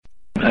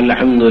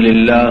الحمد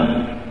لله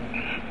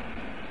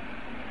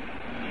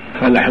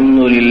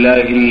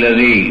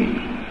الذي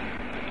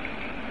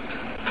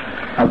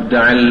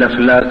أبدع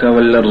الأفلاك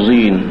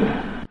والأرضين،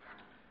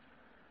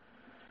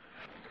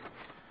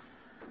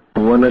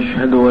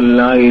 ونشهد أن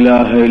لا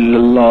إله إلا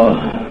الله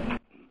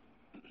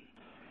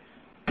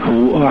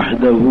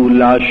وحده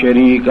لا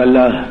شريك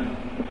له،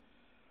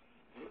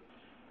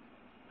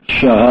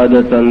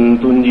 شهادة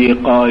تنجي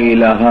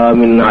قائلها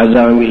من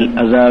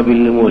عذاب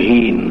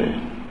المهين.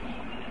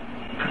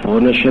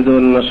 ونشهد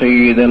أن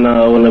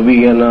سيدنا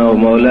ونبينا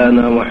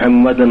ومولانا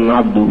محمدا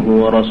عبده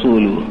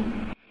ورسوله،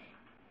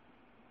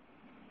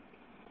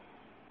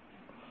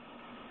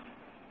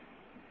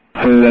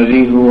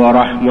 الذي هو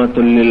رحمة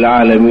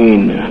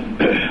للعالمين،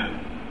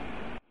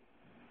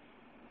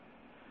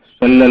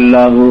 صلى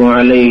الله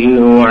عليه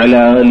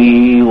وعلى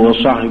آله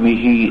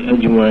وصحبه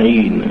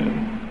أجمعين.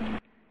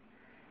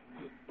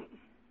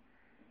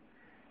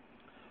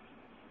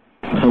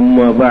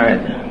 أما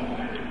بعد،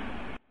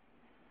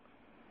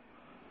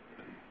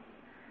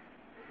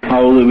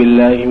 أعوذ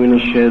بالله من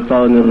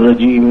الشيطان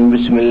الرجيم.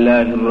 بسم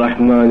الله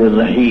الرحمن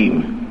الرحيم.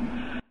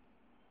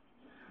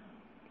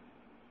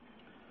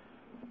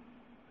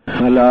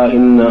 ألا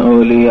إن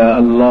أولياء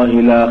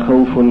الله لا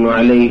خوف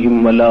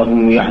عليهم ولا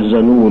هم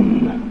يحزنون،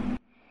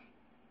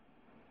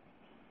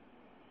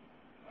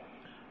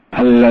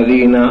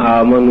 الذين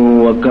آمنوا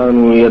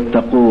وكانوا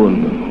يتقون،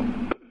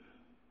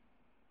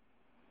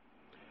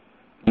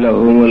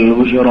 لهم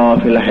البشرى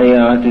في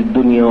الحياة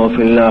الدنيا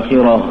وفي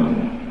الآخرة،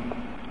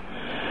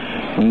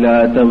 لا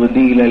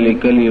تبديل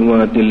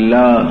لكلمات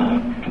الله،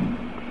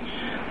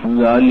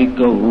 ذلك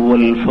هو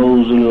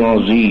الفوز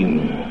العظيم.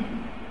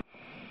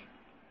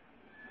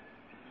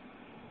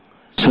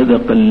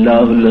 صدق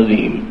اللہ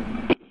العظیم.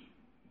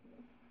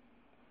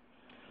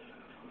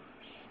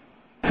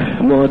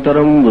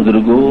 محترم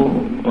بزرگوں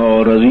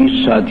اور عزیز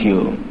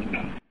ساتھیوں،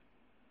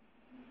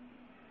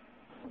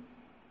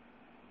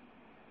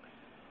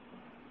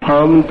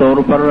 عام طور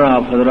پر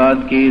آپ حضرات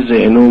کے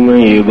ذہنوں میں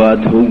یہ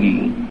بات ہوگی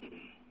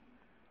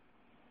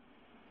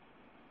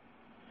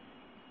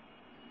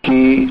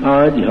کہ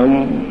آج ہم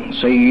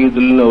سید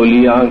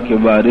الاولیاء کے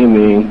بارے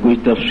میں کچھ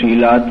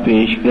تفصیلات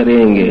پیش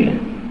کریں گے،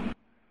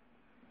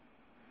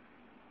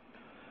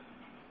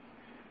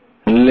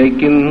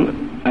 لیکن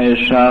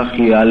ایسا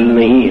خیال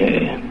نہیں ہے.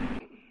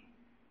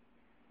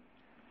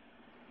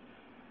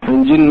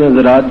 جن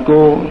حضرات کو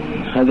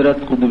حضرت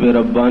قطب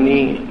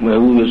ربانی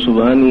محبوب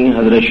سبحانی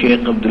حضرت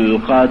شیخ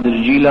عبدالقادر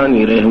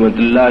جیلانی رحمۃ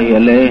اللہ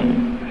علیہ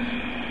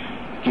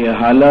کے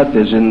حالات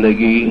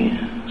زندگی،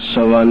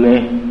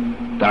 سوانح،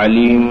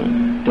 تعلیم،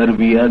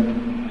 تربیت،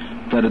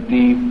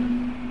 ترتیب،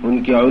 ان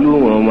کے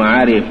علوم و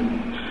معارف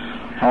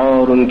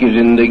اور ان کی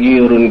زندگی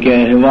اور ان کے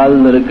احوال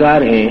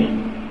درکار ہیں،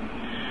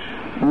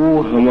 وہ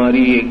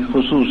ہماری ایک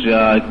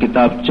خصوصیہ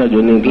کتابچہ جو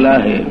نکلا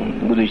ہے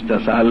گزشتہ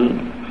سال،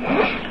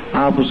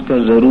 آپ اس کا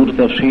ضرور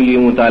تفصیلی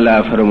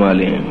مطالعہ فرما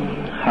لیں.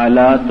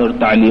 حالات اور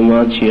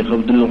تعلیمات شیخ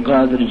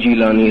عبدالقادر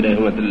جیلانی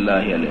رحمۃ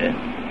اللہ علیہ.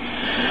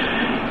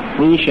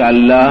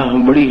 انشاءاللہ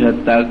بڑی حد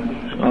تک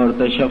اور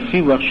تشفی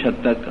بخش حد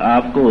تک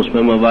آپ کو اس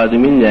میں مواد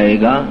مل جائے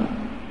گا.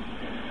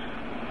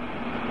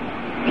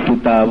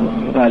 کتاب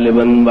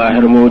غالباً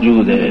باہر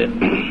موجود ہے.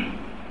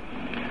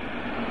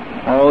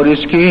 اور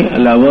اس کے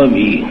علاوہ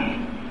بھی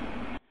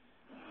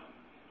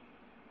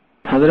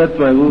حضرت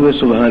محبوب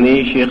سبحانی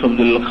شیخ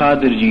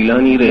عبدالقادر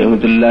جیلانی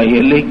رحمۃ اللہ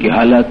علیہ کے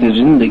حالات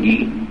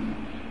زندگی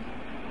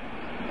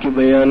کے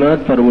بیانات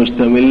پر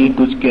مشتمل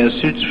کچھ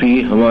کیسٹس بھی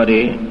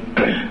ہمارے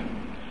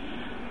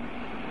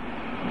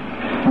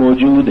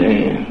موجود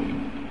ہیں.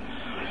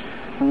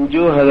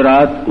 جو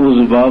حضرات اس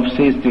باب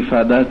سے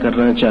استفادہ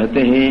کرنا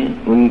چاہتے ہیں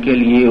ان کے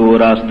لیے وہ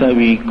راستہ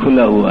بھی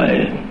کھلا ہوا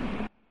ہے.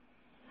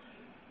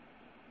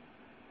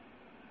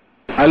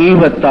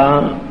 البتہ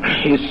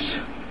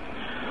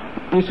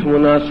اس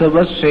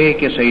مناسبت سے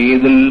کہ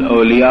سید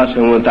الاولیاء سے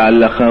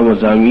متعلقہ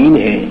مضامین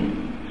ہیں،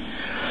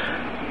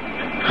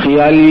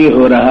 خیال یہ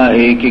ہو رہا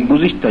ہے کہ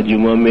گزشتہ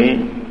جمعہ میں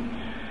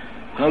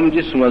ہم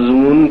جس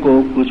مضمون کو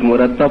کچھ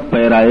مرتب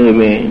پیرائے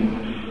میں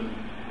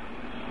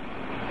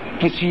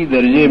کسی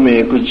درجے میں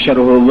کچھ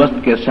شرح و بسط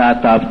کے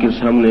ساتھ آپ کے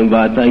سامنے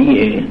بات آئی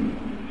ہے،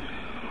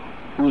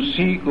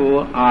 اسی کو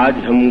آج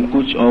ہم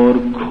کچھ اور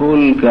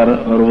کھول کر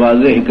اور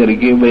واضح کر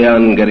کے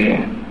بیان کریں.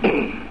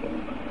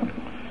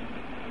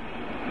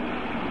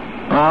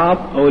 آپ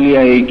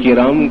اولیاء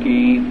کرام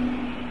کی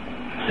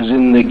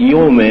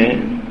زندگیوں میں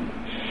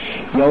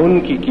یا ان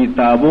کی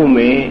کتابوں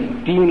میں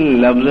 3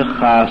 لفظ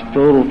خاص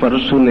طور پر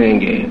سنیں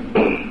گے.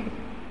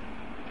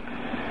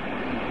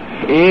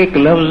 ایک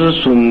لفظ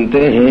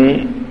سنتے ہیں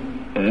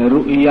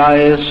رؤیا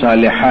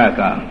صالحہ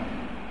کا.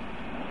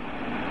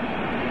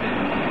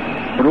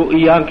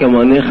 رؤیا کے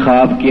معنی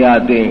خواب کے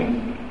آتے ہیں،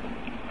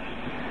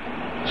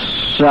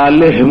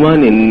 صالح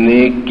معنی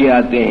نیک کے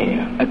آتے ہیں،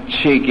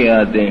 اچھے کے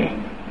آتے ہیں.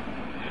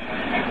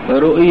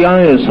 رؤیا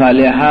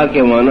صالحہ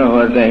کے معنی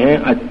ہوتے ہیں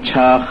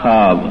اچھا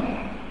خواب.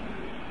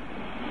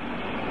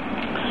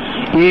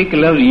 ایک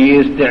لفظ یہ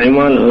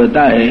استعمال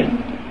ہوتا ہے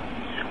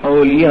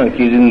اولیاء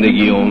کی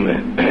زندگیوں میں.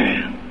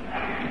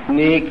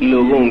 نیک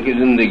لوگوں کی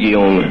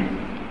زندگیوں میں،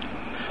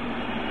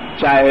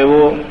 چاہے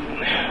وہ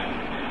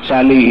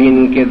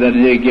صالحین کے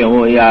درجے کے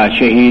ہوں یا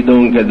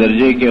شہیدوں کے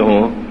درجے کے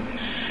ہوں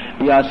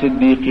یا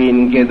صدیقین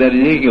کے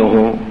درجے کے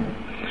ہوں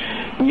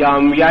یا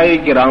انبیاء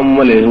کرام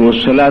علیہم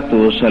الصلاۃ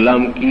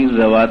والسلام کی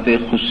ذوات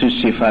خصوصی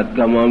صفات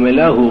کا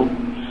معاملہ ہو،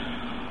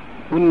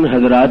 ان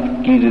حضرات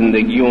کی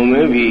زندگیوں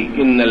میں بھی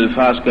ان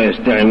الفاظ کا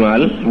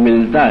استعمال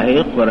ملتا ہے۔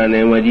 قرآن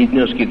مجید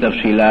میں اس کی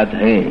تفصیلات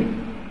ہیں۔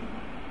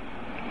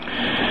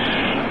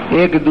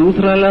 ایک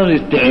دوسرا لفظ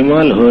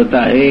استعمال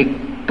ہوتا ہے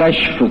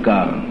کشف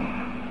کا،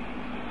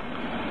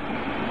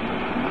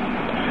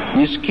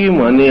 جس کے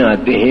معنی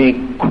آتے ہیں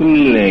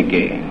کھلنے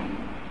کے۔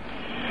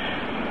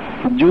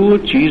 جو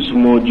چیز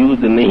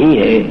موجود نہیں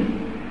ہے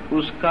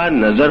اس کا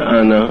نظر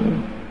آنا،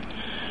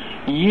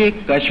 یہ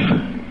کشف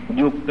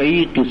جو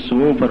کئی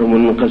قسموں پر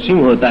منقسم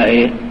ہوتا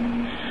ہے،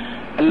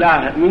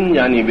 اللہ من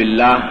جانب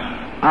اللہ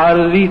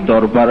عارضی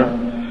طور پر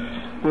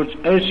کچھ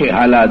ایسے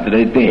حالات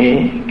رہتے ہیں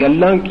کہ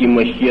اللہ کی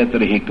مشیت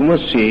اور حکمت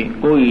سے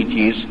کوئی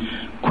چیز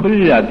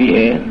کھل جاتی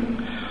ہے،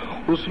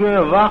 اس میں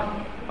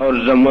وقت اور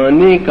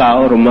زمانے کا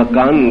اور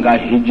مکان کا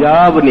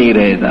حجاب نہیں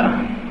رہتا۔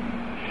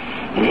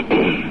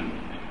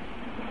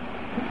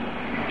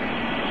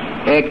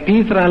 ایک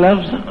تیسرا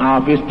لفظ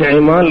آپ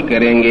استعمال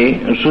کریں گے،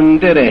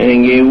 سنتے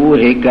رہیں گے، وہ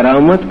ہے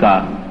کرامت کا،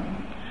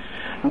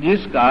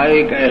 جس کا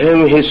ایک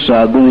اہم حصہ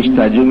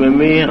گزشتہ جمعے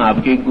میں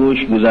آپ کے گوش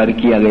گزار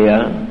کیا گیا۔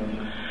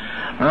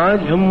 آج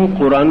ہم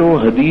قرآن و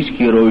حدیث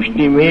کی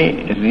روشنی میں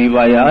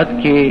روایات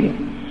کے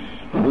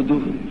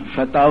حدود،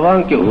 فتاوا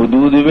کے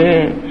حدود میں،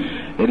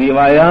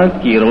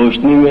 روایات کی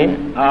روشنی میں،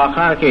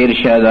 آقا کے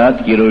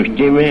ارشادات کی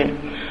روشنی میں،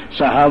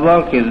 صحابہ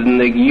کی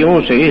زندگیوں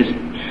سے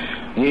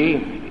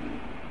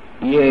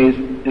یہ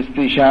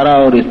استشارہ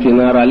اور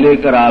استنارہ لے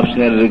کر آپ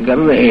سے عرض کر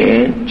رہے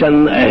ہیں۔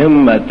 چند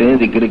اہم باتیں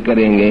ذکر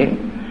کریں گے۔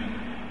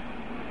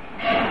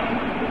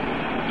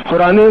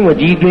 قرآن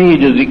مجید میں یہ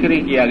جو ذکر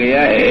کیا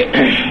گیا ہے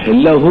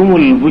لہم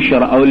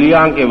البشر،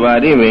 اولیاء کے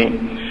بارے میں،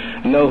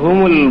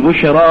 لہم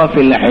البشرا فی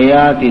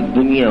الحیات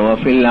الدنیا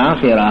وفی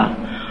الآخرہ،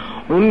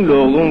 ان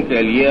لوگوں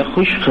کے لیے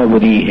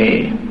خوشخبری ہے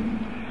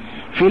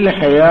فی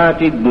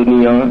الحیات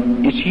الدنیا،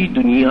 اسی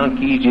دنیا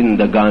کی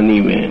زندگانی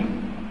میں۔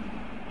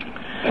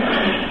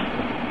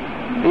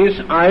 اس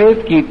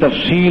آیت کی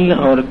تفصیل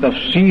اور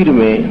تفسیر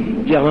میں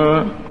جہاں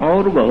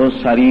اور بہت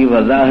ساری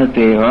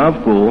وضاحتیں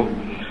آپ کو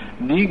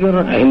دیگر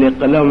اہل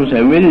قلم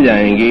سے مل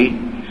جائیں گی،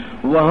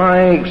 وہاں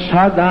ایک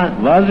سادہ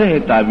واضح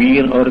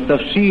تعبیر اور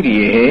تفسیر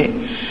یہ ہے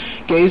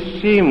کہ اس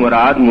سے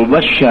مراد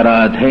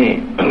مبشرات ہیں۔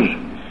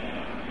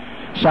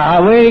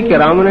 صحابہ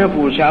کرام نے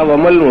پوچھا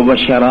ومل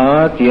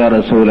مبشرات یا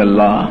رسول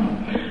اللہ،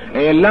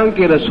 اے اللہ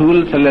کے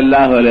رسول صلی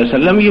اللہ علیہ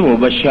وسلم یہ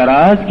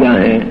مبشرات کیا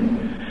ہیں؟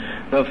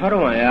 تو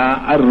فرمایا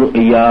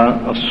الرؤیا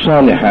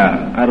الصالحہ،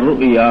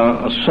 الرؤیا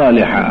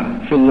الصالحہ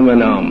فی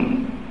المنام۔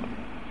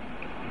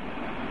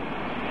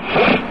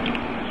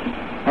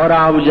 اور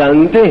آپ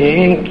جانتے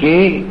ہیں کہ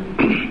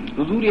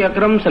حضور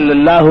اکرم صلی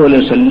اللہ علیہ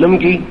وسلم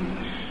کی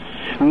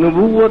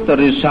نبوت اور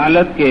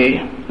رسالت کے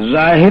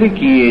ظاہر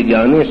کیے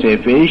جانے سے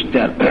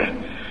پیشتر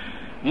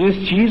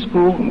جس چیز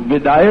کو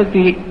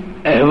بدایتی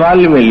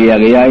احوال میں لیا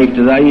گیا،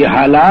 ابتدائی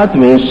حالات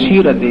میں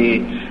سیرت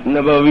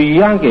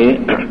نبویہ کے،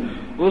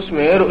 اس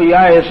میں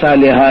رؤیا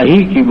صالحہ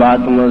ہی کی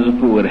بات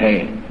مذکور ہے۔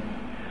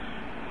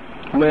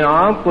 میں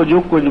آپ کو جو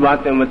کچھ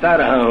باتیں بتا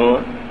رہا ہوں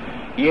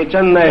یہ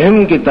چند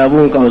اہم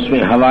کتابوں کا اس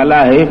میں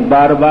حوالہ ہے،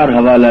 بار بار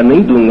حوالہ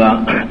نہیں دوں گا۔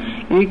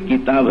 ایک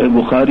کتاب ہے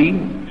بخاری،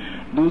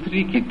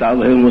 دوسری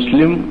کتاب ہے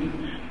مسلم،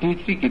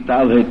 تیسری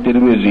کتاب ہے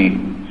ترمذی،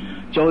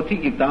 چوتھی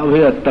کتاب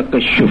ہے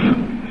التکشف۔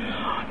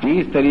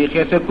 اس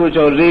طریقے سے کچھ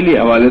اور ذیلی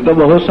حوالے تو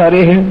بہت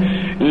سارے ہیں،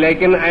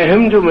 لیکن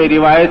اہم جو میں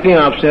روایتیں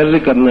آپ سے عرض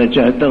کرنا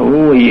چاہتا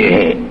ہوں وہ یہ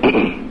ہے۔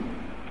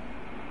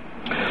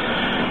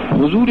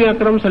 حضور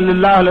اکرم صلی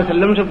اللہ علیہ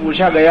وسلم سے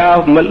پوچھا گیا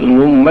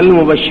مل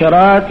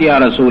مبشرات یا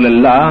رسول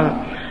اللہ،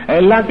 اے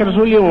اللہ کے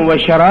رسول یہ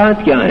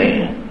مبشرات کیا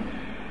ہیں،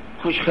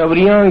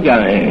 خوشخبریاں کیا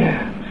ہیں،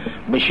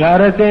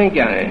 بشارتیں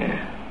کیا ہیں،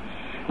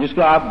 جس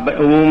کو آپ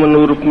عموماً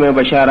عرف میں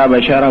بشارہ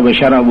بشارہ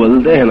بشارہ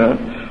بولتے ہیں نا،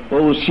 وہ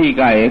اسی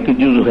کا ایک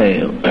جز ہے۔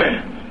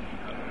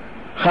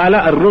 قال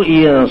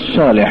الرؤیا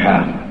الصالحہ،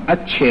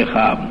 اچھے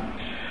خواب۔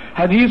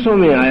 حدیثوں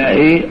میں آیا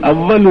ہے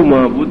اول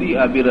ما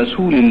بدأ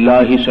برسول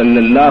اللہ صلی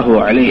اللہ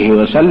علیہ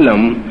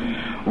وسلم،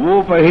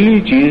 وہ پہلی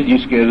چیز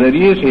جس کے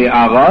ذریعے سے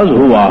آغاز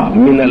ہوا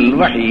من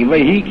الوحی،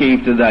 وحی کے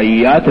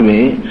ابتدائیات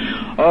میں،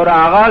 اور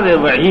آغاز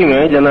وحی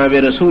میں جناب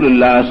رسول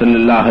اللہ صلی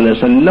اللہ علیہ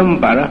وسلم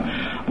پر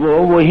وہ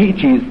وہی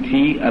چیز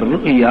تھی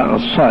الرؤیا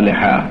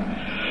الصالحہ،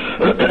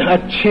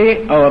 اچھے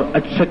اور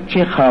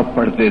سچے خواب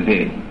پڑھتے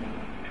تھے۔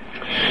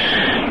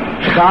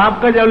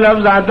 خواب کا جب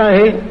لفظ آتا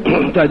ہے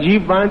تو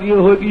عجیب بات یہ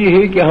ہوتی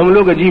ہے کہ ہم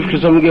لوگ عجیب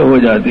قسم کے ہو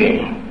جاتے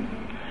ہیں،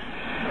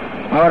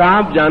 اور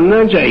آپ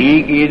جاننا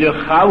چاہیے کہ یہ جو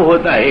خواب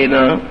ہوتا ہے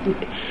نا،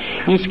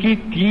 اس کی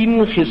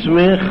 3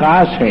 قسمیں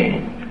خاص ہیں۔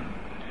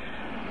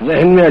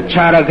 ذہن میں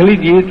اچھا رکھ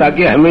لیجیے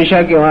تاکہ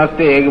ہمیشہ کے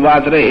واسطے ایک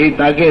بات رہے،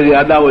 تاکہ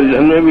زیادہ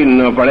الجھن میں بھی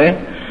نہ پڑے۔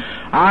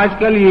 آج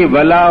کل یہ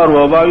بلا اور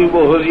وبا بھی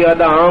بہت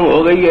زیادہ عام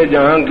ہو گئی ہے.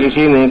 جہاں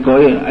کسی نے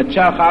کوئی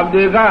اچھا خواب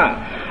دیکھا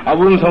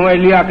اب ان سمجھ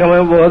لیا کہ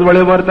میں بہت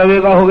بڑے مرتبے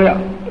کا ہو گیا,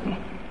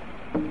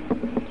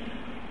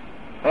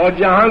 اور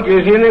جہاں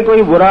کسی نے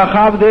کوئی برا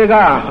خواب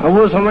دیکھا اب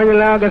وہ سمجھ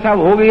لیا کہ صاحب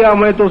ہو گیا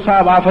میں تو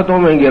صاحب آفتوں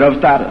میں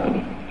گرفتار.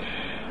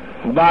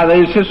 بعض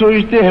ایسے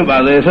سوچتے ہیں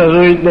بعض ایسا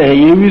سوچتے ہیں,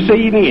 یہ بھی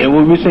صحیح نہیں ہے وہ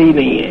بھی صحیح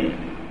نہیں ہے.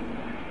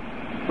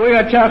 کوئی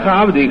اچھا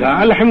خواب دکھا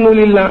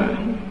الحمدللہ,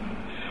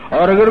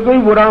 اور اگر کوئی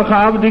برا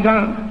خواب دکھا,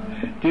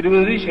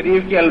 ترمذی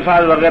شریف کے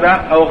الفاظ وغیرہ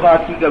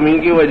اوقات کی کمی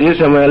کی وجہ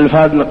سے میں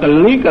الفاظ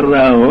نقل نہیں کر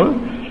رہا ہوں,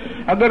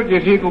 اگر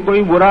کسی کو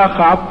کوئی برا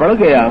خواب پڑ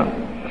گیا,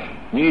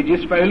 یہ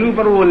جس پہلو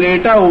پر وہ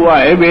لیٹا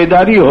ہوا ہے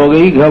بیداری ہو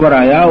گئی,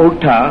 گھبرایا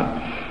اٹھا,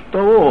 تو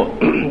وہ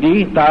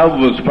جی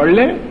تعوذ پڑھ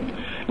لے,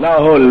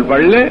 لاحول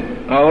پڑھ لے,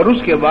 اور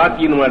اس کے بعد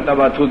 3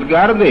 مرتبہ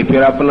تھتکار دے,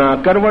 پھر اپنا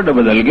کروٹ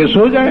بدل کے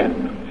سو جائے.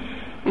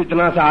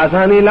 اتنا سا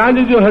آسان علاج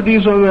جو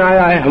حدیثوں میں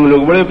آیا ہے. ہم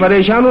لوگ بڑے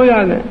پریشان ہو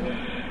جاتے ہیں.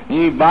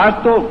 یہ بات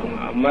تو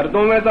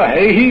مردوں میں تو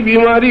ہے ہی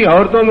بیماری,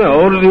 عورتوں میں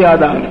اور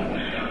زیادہ.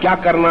 کیا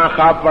کرنا,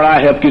 خواب پڑا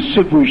ہے اب کس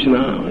سے پوچھنا.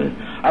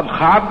 اب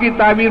خواب کی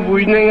تعبیر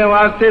پوچھنے کے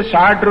واسطے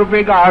 60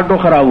 روپے کا آٹو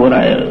خراب ہو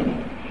رہا ہے.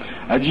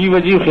 عجیب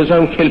عجیب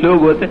قسم کے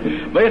لوگ ہوتے.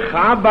 بھائی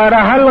خواب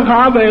بہرحال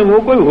خواب ہے, وہ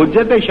کوئی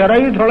حجت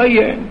شرعی تھوڑا ہی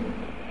ہے.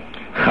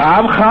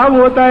 خواب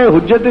ہوتا ہے,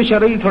 حجت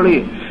شرعی تھوڑی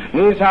ہے.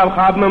 نہیں صاحب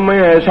خواب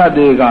میں ایسا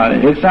دے گا,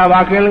 ایک صاحب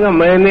آ کہنے گا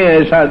میں نے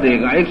ایسا دے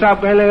گا, ایک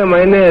صاحب کہنے لگا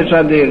میں نے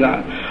ایسا دے گا.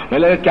 میں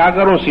لگا کیا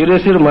کروں,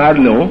 سر مار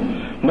لوں.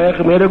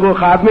 میرے کو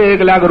خواب میں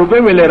 1 لاکھ روپے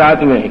ملے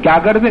رات میں, کیا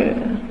کر دیں.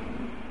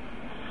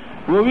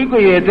 وہ بھی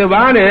کوئی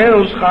اعتبار ہے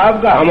اس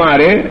خواب کا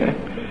ہمارے.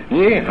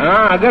 یہ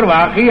ہاں اگر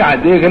واقعی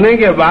دیکھنے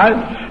کے بعد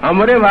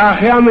ہمارے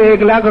واقعہ میں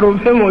 1 لاکھ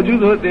روپے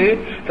موجود ہوتے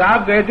تو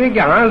آپ کہتے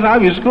کہ ہاں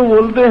صاحب اس کو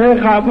بولتے ہیں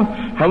خواب.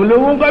 ہم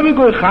لوگوں کا بھی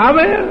کوئی خواب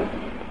ہے.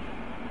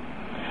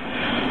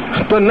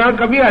 تو نہ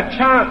کبھی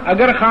اچھا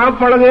اگر خواب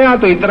پڑ گیا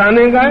تو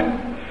اترانے کا ہے,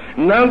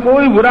 نہ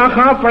کوئی برا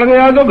خواب پڑ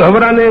گیا تو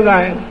گھبرانے کا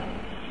ہے.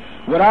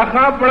 برا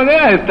خواب پڑ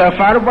گیا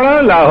استغفار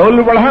پڑھا,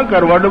 لاحول پڑھا,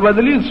 کروٹ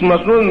بدلی,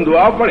 مصنون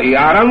دعا پڑھی,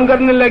 آرام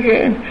کرنے لگے.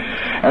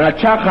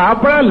 اچھا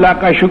خواب پڑا, اللہ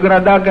کا شکر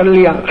ادا کر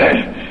لیا,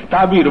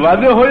 تعبیر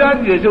واضح ہو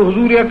جاتی جیسے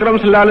حضور اکرم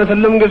صلی اللہ علیہ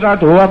وسلم کے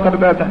ساتھ ہوا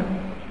کرتا تھا.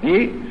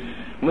 جی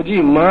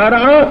مجھے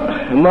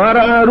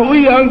مارا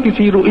رؤیا,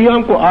 کسی رؤیا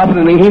کو آپ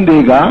نے نہیں دے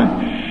گا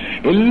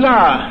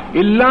اللہ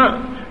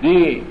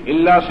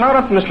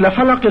صارت مثل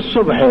فلق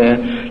الصبح ہے.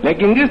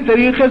 لیکن جس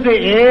طریقے سے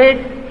ایک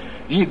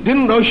دن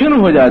روشن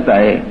ہو جاتا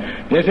ہے,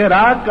 جیسے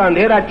رات کا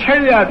اندھیرا چھٹ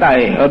جاتا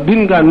ہے اور دن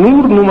کا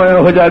نور نمایاں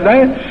ہو جاتا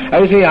ہے,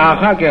 ایسے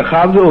آقا کے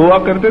خواب جو ہوا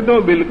کرتے تھے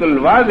بالکل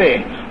واضح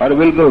اور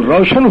بالکل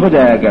روشن ہو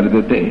جایا کرتے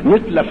تھے.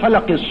 مثل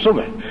فلق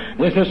الصبح,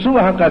 جیسے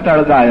صبح کا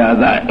تڑکا آ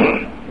جاتا ہے.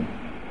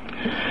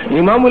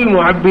 امام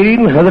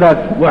المعبرین حضرت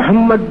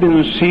محمد بن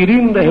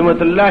سیرین رحمۃ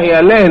اللہ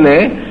علیہ نے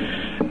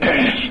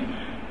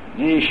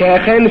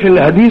شیخین فی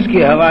الحدیث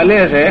کے حوالے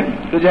سے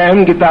تو جو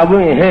اہم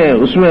کتابیں ہیں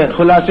اس میں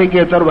خلاصے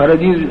کے طور پر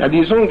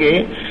حدیثوں کے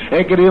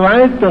ایک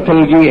روایت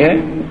نقل کی ہے.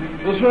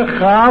 اس میں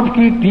خواب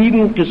کی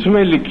 3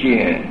 قسمیں لکھی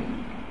ہیں.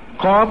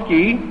 خواب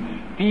کی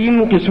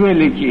 3 قسمیں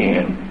لکھی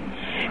ہیں.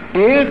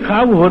 ایک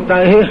خواب ہوتا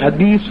ہے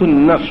حدیث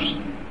النفس,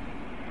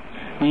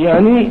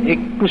 یعنی ایک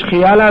کچھ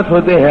خیالات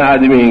ہوتے ہیں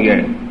آدمی کے,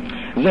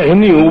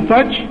 ذہنی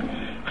اوپج,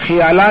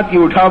 خیالات کی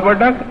اٹھا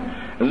پٹک,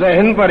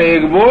 ذہن پر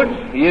ایک بوجھ,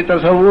 یہ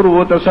تصور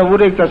وہ تصور,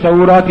 ایک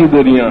تصوراتی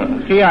دنیا,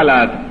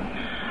 خیالات.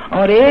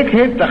 اور ایک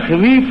ہے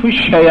تخویف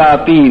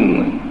الشیاطین.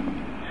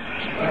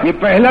 یہ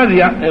پہلا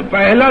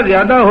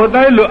زیادہ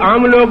ہوتا ہے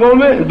عام لوگوں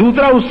میں,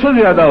 دوسرا اس سے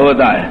زیادہ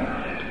ہوتا ہے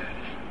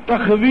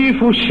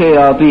تخویف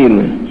الشیاطین.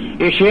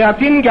 یہ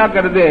شیاطین کیا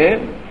کرتے ہیں,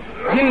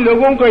 جن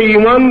لوگوں کا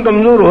ایمان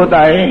کمزور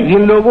ہوتا ہے,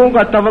 جن لوگوں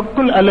کا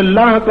توکل علی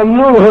اللہ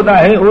کمزور ہوتا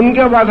ہے, ان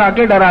کے پاس آ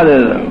کے ڈرا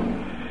دیتا.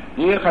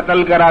 یہ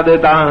قتل کرا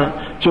دیتا,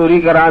 چوری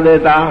کرا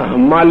دیتا,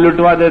 مال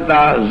لٹوا دیتا,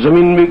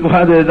 زمین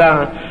بکوا دیتا,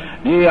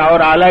 یہ اور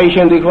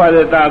آلائشیں دکھوا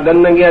دیتا,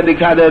 گندگیاں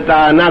دکھا دیتا,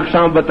 ناک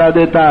سانپ بتا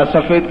دیتا,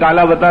 سفید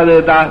کالا بتا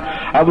دیتا.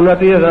 اب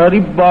نتیجہ ارے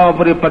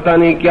باپ رے پتہ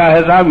نہیں کیا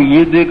ہے صاحب,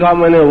 یہ دیکھا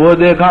میں نے, وہ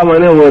دیکھا میں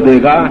نے, وہ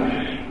دیکھا.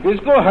 اس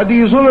کو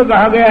حدیثوں میں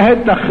کہا گیا ہے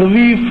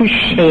تخویف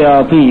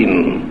الشیاطین.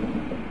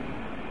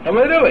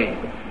 سمجھ رہے بھائی,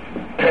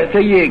 تو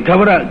یہ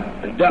گھبرا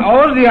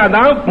اور زیادہ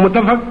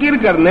متفکر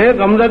کرنے,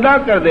 غمزدہ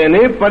کر دینے,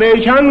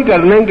 پریشان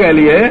کرنے کے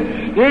لیے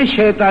یہ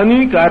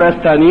شیطانی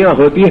کارستانیاں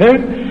ہوتی ہیں.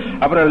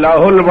 اپنا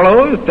لاحول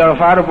پڑھو,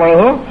 استغفار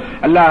پڑھو,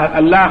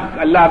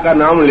 اللہ کا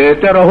نام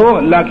لیتے رہو,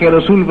 اللہ کے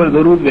رسول پر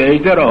درود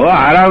بھیجتے رہو,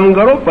 آرام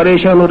کرو.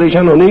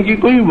 پریشان ہونے کی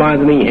کوئی بات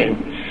نہیں ہے.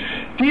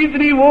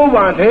 تیسری وہ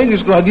بات ہے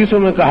جس کو حدیثوں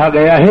میں کہا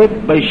گیا ہے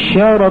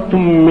بشارۃ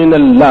من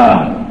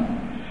اللہ.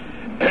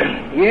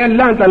 یہ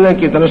اللہ تعالیٰ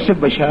کی طرف سے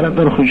بشارت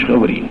اور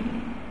خوشخبری.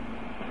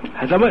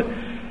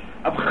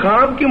 اب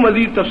خواب کی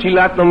مزید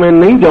تفصیلات تو میں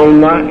نہیں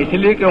جاؤں گا, اس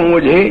لیے کہ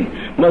مجھے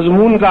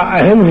مضمون کا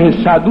اہم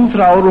حصہ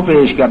دوسرا اور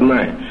پیش کرنا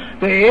ہے.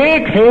 تو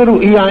ایک ہے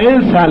رؤیائے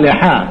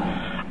صالحہ,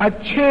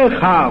 اچھے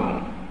خواب.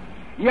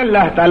 یہ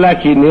اللہ تعالیٰ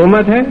کی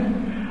نعمت ہے,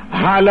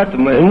 حالت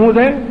محمود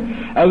ہے.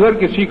 اگر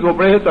کسی کو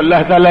پڑھے تو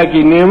اللہ تعالیٰ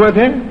کی نعمت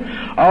ہے,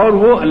 اور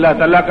وہ اللہ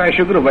تعالیٰ کا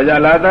شکر بجا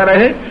لاتا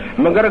رہے.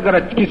 مگر اگر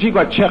کسی کو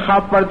اچھے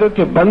خواب پڑتے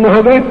کہ بند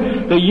ہو گئے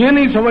تو یہ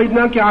نہیں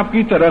سمجھنا کہ آپ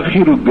کی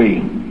ترقی رک گئی،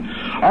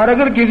 اور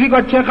اگر کسی کو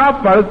اچھے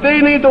خواب پڑھتے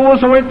ہی نہیں تو وہ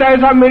سمجھتا ہے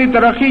صاحب میری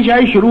ترقی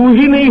شاید شروع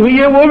ہی نہیں ہوئی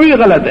ہے، وہ بھی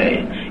غلط ہے،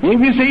 یہ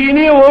بھی صحیح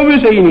نہیں ہے، وہ بھی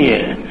صحیح نہیں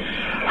ہے۔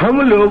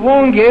 ہم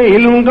لوگوں کے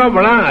علم کا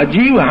بڑا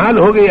عجیب حال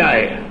ہو گیا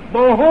ہے،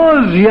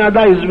 بہت زیادہ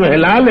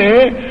اضمحلال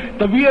ہے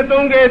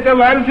طبیعتوں کے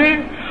اعتبار سے،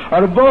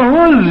 اور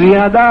بہت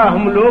زیادہ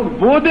ہم لوگ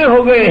بودے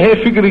ہو گئے ہیں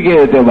فکر کے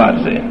اعتبار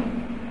سے۔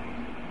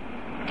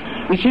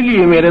 اسی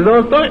لیے میرے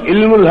دوستو،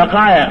 علم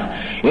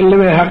الحقائق،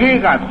 علم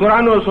حقیقت،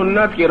 قرآن و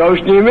سنت کی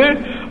روشنی میں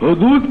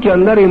حدود کے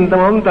اندر ان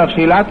تمام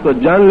تفصیلات کو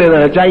جان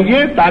لینا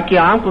چاہیے تاکہ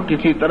آپ کو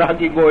کسی طرح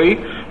کی کوئی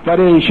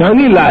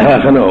پریشانی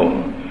لاحق نہ ہو،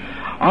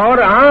 اور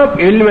آپ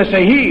علم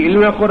صحیح،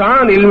 علم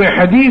قرآن، علم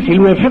حدیث،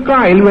 علم فقہ،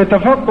 علم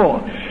تفقہ،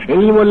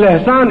 علم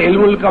الاحسان،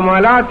 علم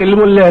الکمالات، علم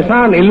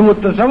الاحسان، علم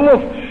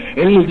التصوف،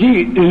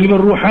 علم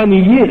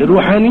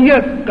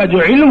روحانیت کا جو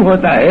علم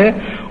ہوتا ہے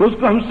اس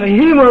کو ہم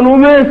صحیح معنوں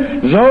میں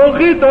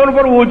ذوقی طور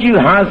پر وہ چیز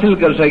حاصل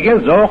کر سکیں،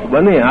 ذوق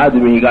بنے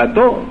آدمی کا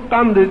تو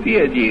کام دیتی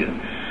ہے چیز۔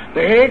 تو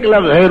ایک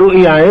لفظ ہے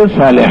رؤیا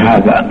صالحہ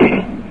کا،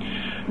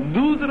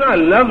 دوسرا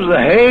لفظ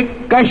ہے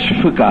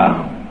کشف کا۔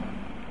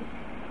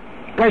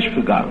 کشف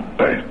کا،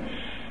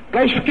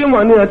 کشف کے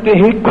معنی آتے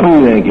ہیں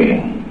کھلنے کے۔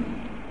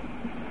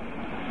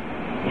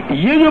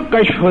 یہ جو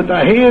کشف ہوتا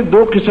ہے یہ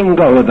دو قسم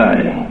کا ہوتا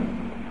ہے،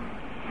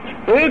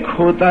 ایک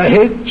ہوتا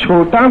ہے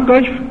چھوٹا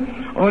کشف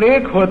اور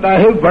ایک ہوتا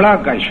ہے بڑا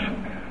کشف،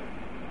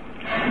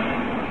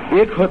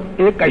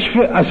 ایک کشف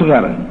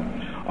اصغر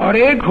اور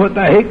ایک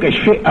ہوتا ہے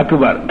کشف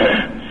اکبر۔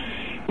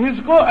 اس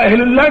کو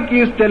اہل اللہ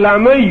کی اصطلاح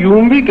میں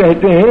یوں بھی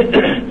کہتے ہیں،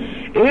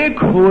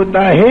 ایک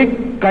ہوتا ہے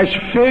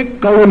کشف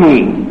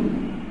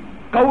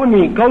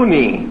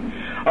کونی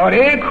اور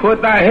ایک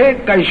ہوتا ہے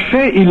کشف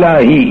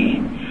الہی۔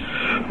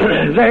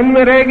 ذہن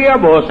میں رہ گیا،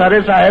 بہت سارے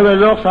صاحب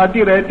ذوق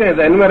ساتھی رہتے ہیں،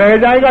 ذہن میں رہ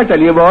جائے گا،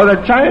 چلیے بہت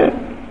اچھا ہے۔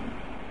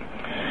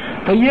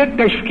 تو یہ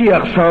کشف کی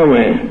اقسام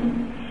ہیں۔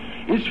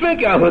 اس میں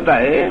کیا ہوتا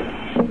ہے،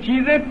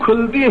 چیزیں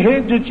کھلتی ہیں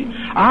جو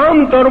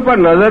عام طور پر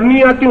نظر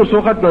نہیں آتی، اس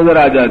وقت نظر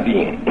آ جاتی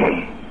ہیں۔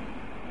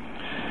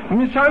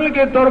 مثال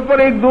کے طور پر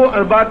ایک دو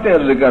باتیں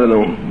عرض کر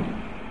دوں۔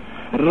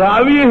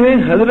 راوی ہے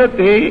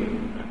حضرت،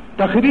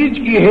 تخریج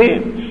کی ہے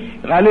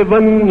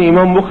غالباً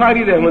امام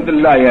بخاری رحمت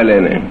اللہ علیہ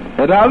نے،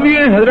 راوی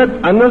ہے حضرت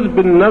انس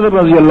بن نضر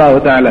رضی اللہ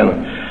تعالیٰ عنہ،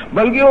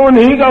 بلکہ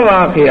انہی کا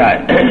واقعہ ہے۔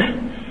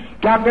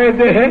 کیا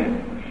کہتے ہیں،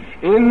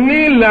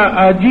 انی لا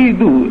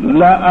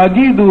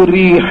اجید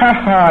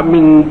ریحھا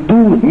من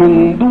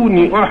دون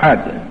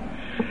احد،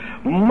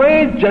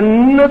 میں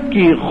جنت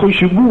کی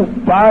خوشبو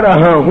پا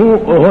رہا ہوں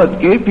احد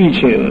کے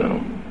پیچھے۔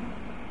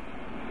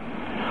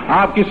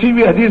 آپ کسی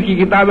بھی حدیث کی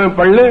کتاب میں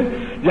پڑھ لیں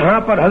جہاں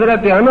پر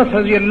حضرت انس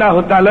رضی اللہ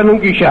تعالیٰ عنہ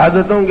کی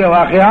شہادتوں کے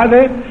واقعات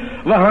ہیں،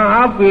 وہاں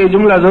آپ کو یہ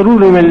جملہ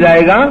ضرور مل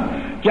جائے گا،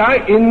 کیا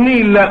انی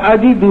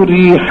لاجد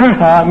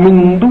ریحھا من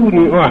دون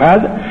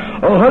احد،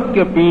 احد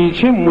کے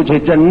پیچھے مجھے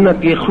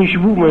جنت کی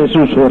خوشبو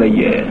محسوس ہو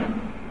رہی ہے۔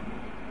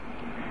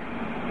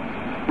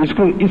 اس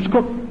کو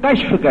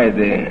کشف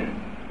کہتے ہیں،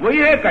 وہی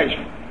ہے کشف،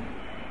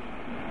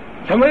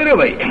 سمجھ رہے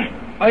بھائی۔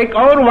 اور ایک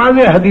اور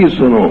واضح حدیث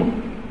سنو،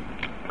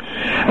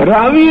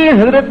 راوی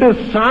حضرت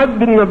سعد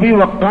بن ابی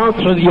وقاص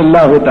رضی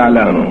اللہ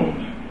تعالیٰ عنہ،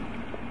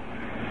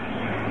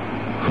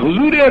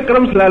 حضور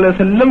اکرم صلی اللہ علیہ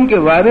وسلم کے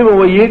بارے میں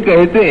وہ یہ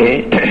کہتے ہیں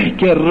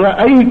کہ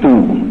رأیت،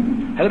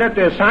 حضرت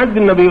سعد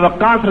بن ابی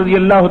وقاص رضی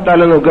اللہ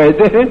تعالیٰ عنہ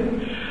کہتے ہیں،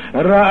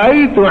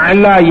 رأیت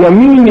علی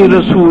یمین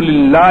رسول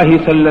اللہ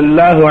صلی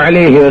اللہ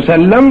علیہ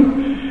وسلم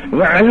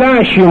وعلی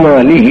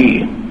شمالہ،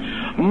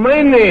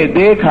 میں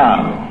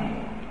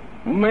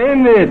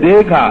نے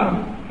دیکھا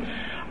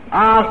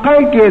آقا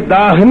کے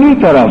داہنی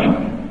طرف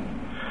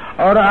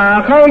اور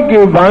آقا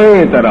کے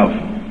بائیں طرف،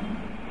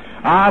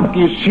 آپ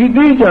کی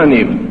سیدھی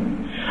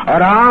جانب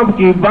اور آپ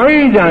کی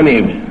بائیں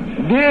جانب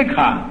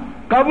دیکھا۔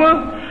 کب؟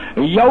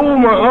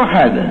 یوم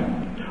احد،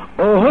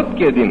 احد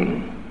کے دن،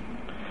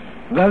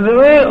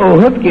 غزوہ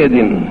احد کے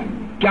دن۔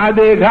 کیا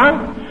دیکھا؟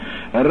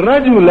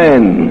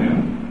 رجلین،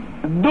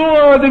 دو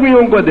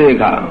آدمیوں کو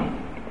دیکھا،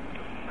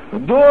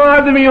 دو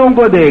آدمیوں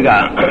کو دیکھا۔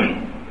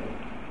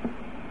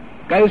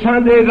 کیسا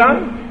دیکھا؟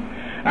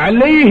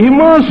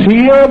 علیہما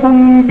ثیاب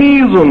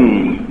بیض،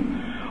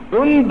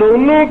 ان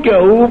دونوں کے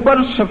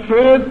اوپر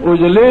سفید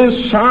اجلے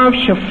صاف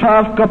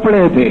شفاف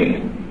کپڑے تھے۔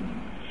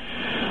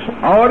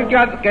 اور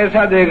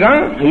کیسا دیکھا؟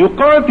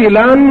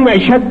 یقاتلان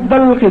اشد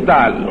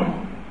القتال،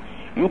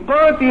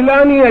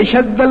 یقاتلان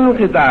اشد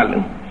القتال،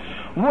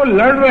 وہ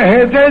لڑ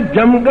رہے تھے،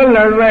 جم کر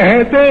لڑ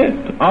رہے تھے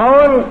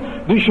اور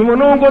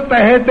دشمنوں کو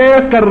تہہ تہہ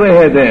کر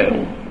رہے تھے۔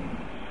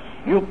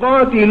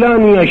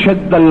 یقاتلان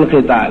اشد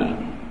القتال،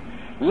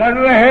 لڑ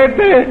رہے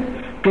تھے،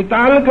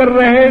 قتال کر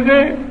رہے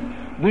تھے،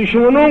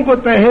 دشمنوں کو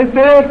تہہ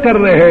تہہ کر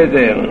رہے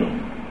تھے۔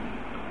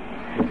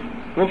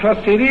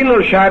 مفسرین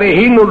اور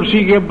شارحین اور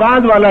اسی کے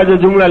بعد والا جو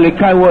جملہ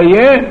لکھا ہے وہ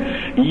یہ،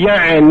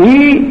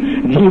 یعنی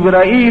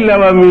جبرائیل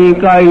و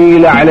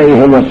میکائیل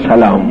علیہم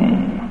السلام،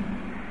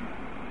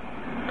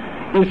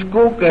 اس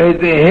کو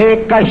کہتے ہیں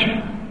کشف۔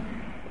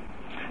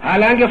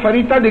 حالانکہ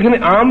فرشتہ دکھنے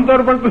عام طور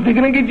پر تو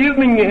دکھنے کی چیز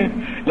نہیں ہے،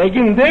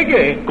 لیکن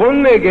دیکھے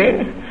کون دیکھے؟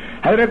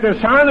 حضرت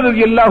سعد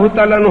رضی اللہ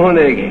تعالیٰ عنہ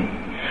دیکھے۔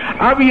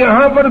 اب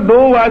یہاں پر دو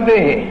باتیں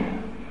ہیں،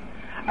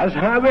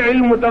 اصحاب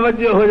علم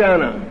متوجہ ہو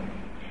جانا۔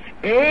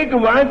 ایک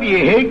بات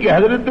یہ ہے کہ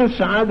حضرت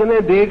سعد نے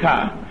دیکھا،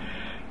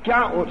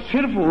 کیا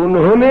صرف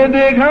انہوں نے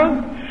دیکھا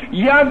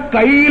یا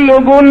کئی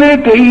لوگوں نے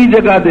کئی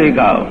جگہ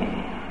دیکھا؟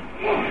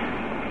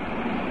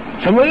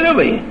 سمجھ رہے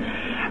بھائی؟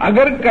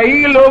 اگر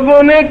کئی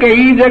لوگوں نے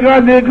کئی جگہ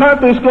دیکھا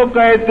تو اس کو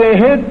کہتے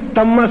ہیں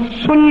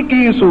تمثل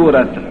کی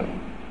صورت،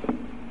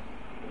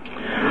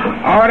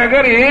 اور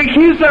اگر ایک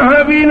ہی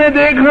صحابی نے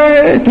دیکھا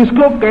ہے تو اس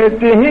کو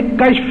کہتے ہیں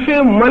کشف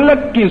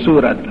ملک کی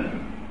صورت۔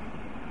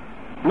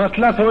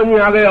 مسئلہ سمجھ میں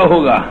آ گیا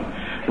ہوگا،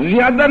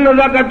 زیادہ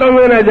نزاکتوں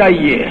میں نہ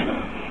جائیے،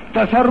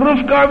 تصرف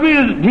کا بھی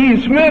جی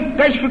اس میں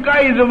کشف کا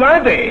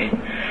اثبات ہے،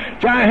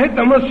 چاہے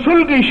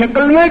تمثل کی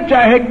شکل میں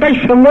چاہے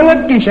کشف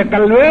ملک کی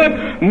شکل میں،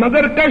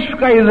 مگر کشف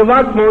کا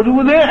اثبات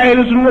موجود ہے۔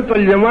 اہل سنت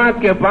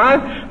والجماعت کے پاس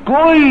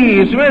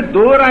کوئی اس میں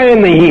دو رائے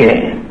نہیں ہے۔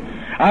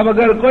 اب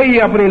اگر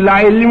کوئی اپنی لا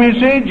علمی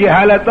سے،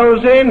 جہالتوں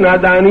سے،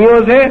 نادانیوں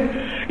سے،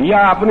 یا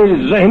اپنی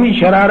ذہنی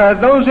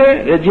شرارتوں سے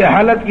یا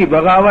جہالت کی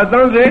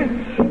بغاوتوں سے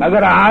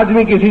اگر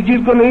آدمی کسی چیز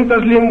کو نہیں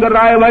تسلیم کر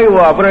رہا ہے، بھائی وہ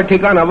اپنا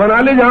ٹھکانہ بنا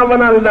لے، جہاں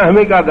بنا لینا،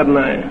 ہمیں کیا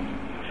کرنا ہے؟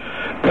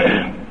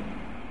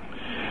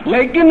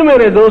 لیکن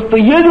میرے دوست،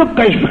 یہ جو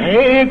کشف ہے،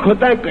 ایک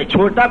ہوتا ہے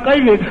چھوٹا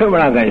کشف، ایک ہے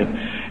بڑا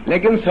کشف۔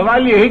 لیکن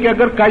سوال یہ ہے کہ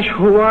اگر کشف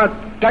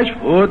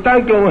ہوتا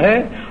کیوں ہے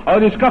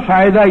اور اس کا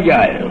فائدہ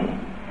کیا ہے؟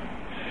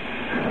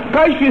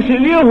 کشف اس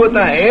لیے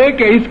ہوتا ہے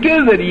کہ اس کے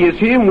ذریعے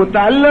سے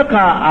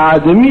متعلقہ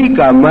آدمی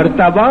کا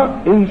مرتبہ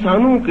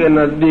انسانوں کے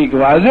نزدیک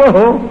واضح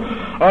ہو،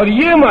 اور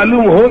یہ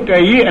معلوم ہو کہ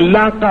یہ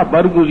اللہ کا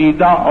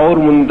برگزیدہ اور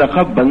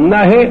منتخب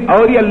بندہ ہے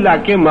اور یہ اللہ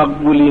کے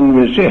مقبولین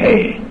میں سے ہے،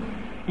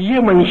 یہ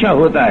منشا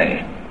ہوتا ہے۔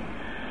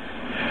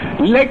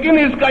 لیکن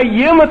اس کا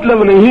یہ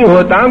مطلب نہیں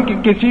ہوتا کہ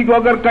کسی کو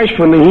اگر کشف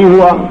نہیں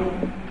ہوا،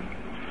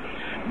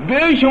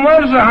 بے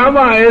شمار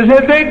صحابہ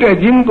ایسے تھے کہ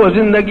جن کو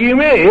زندگی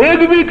میں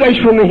ایک بھی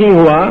کشف نہیں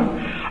ہوا،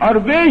 اور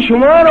بے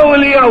شمار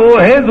اولیاء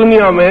وہ ہیں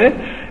دنیا میں،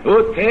 وہ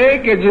تھے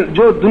کہ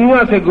جو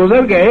دنیا سے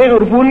گزر گئے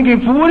اور ان کی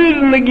پوری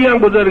زندگیاں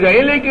گزر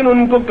گئے، لیکن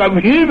ان کو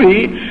کبھی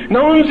بھی نہ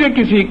ان سے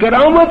کسی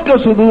کرامت کا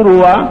صدور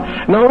ہوا،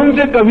 نہ ان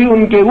سے کبھی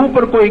ان کے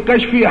اوپر کوئی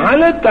کشفی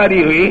حالت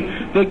طاری ہوئی۔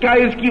 تو کیا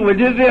اس کی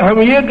وجہ سے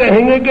ہم یہ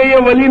کہیں گے کہ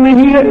یہ ولی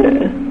نہیں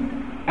ہے؟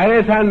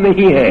 ایسا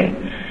نہیں ہے۔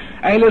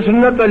 اہل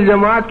سنت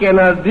والجماعت کے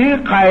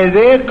نزدیک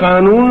قاعدے،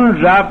 قانون،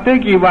 ضابطے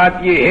کی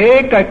بات یہ ہے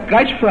کہ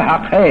کشف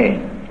حق ہے،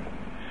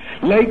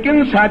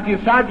 لیکن ساتھ ہی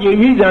ساتھ یہ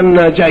بھی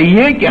جاننا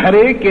چاہیے کہ ہر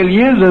ایک کے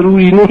لیے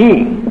ضروری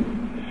نہیں،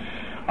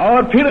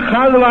 اور پھر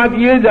خاص بات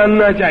یہ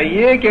جاننا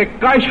چاہیے کہ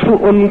کشف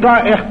ان کا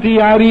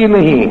اختیاری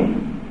نہیں۔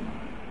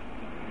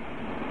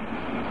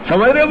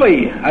 سمجھ رہے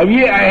بھائی؟ اب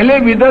یہ اہل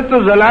بدعت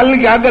و ضلال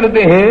کیا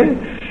کرتے ہیں،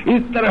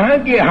 اس طرح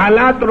کے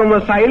حالات اور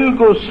مسائل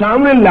کو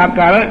سامنے لا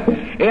کر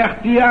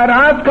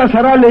اختیارات کا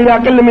سرا لے جا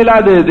کر ملا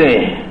دیتے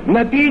ہیں،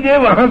 نتیجے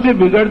وہاں سے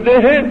بگڑتے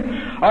ہیں،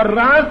 اور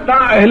راستہ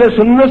اہل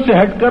سنت سے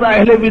ہٹ کر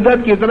اہل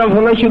بدعت کی طرف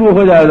ہونا شروع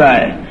ہو جاتا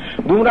ہے،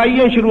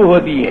 گمراہیاں شروع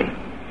ہوتی ہیں۔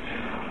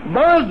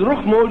 بعض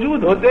رخ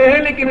موجود ہوتے ہیں،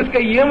 لیکن اس کا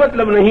یہ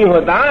مطلب نہیں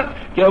ہوتا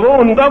کہ وہ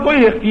ان کا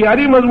کوئی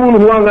اختیاری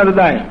مضمون ہوا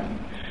کرتا ہے۔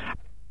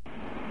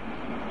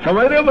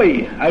 سمجھ رہے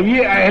بھائی؟ اب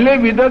یہ اہل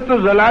بدعت و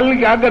ضلال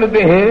کیا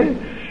کرتے ہیں،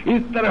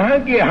 اس طرح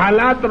کے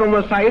حالات اور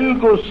مسائل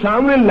کو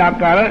سامنے لا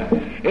کر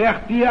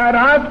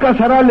اختیارات کا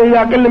سرا لے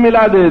جا کر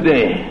ملا دیتے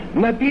ہیں،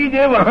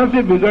 نتیجے وہاں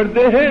سے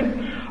بگڑتے ہیں،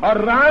 اور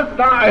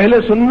راستہ اہل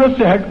سنت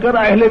سے ہٹ کر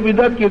اہل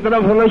بدعت کی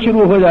طرف ہونا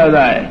شروع ہو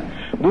جاتا ہے،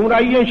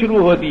 گمراہیاں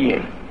شروع ہوتی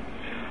ہیں۔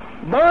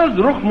 بعض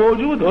رخ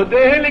موجود ہوتے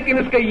ہیں، لیکن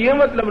اس کا یہ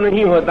مطلب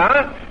نہیں ہوتا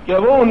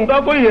کہ وہ ان کا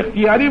کوئی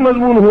اختیاری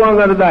مضمون ہوا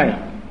کرتا ہے۔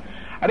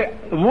 ارے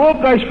وہ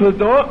کشف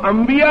تو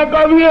انبیاء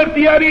کا بھی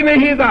اختیاری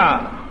نہیں تھا،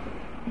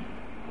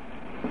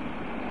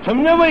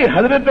 سمجھو بھائی؟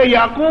 حضرت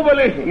یعقوب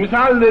علیہ،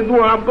 مثال دے دوں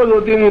آپ کو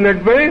 2-3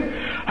 منٹ پہ،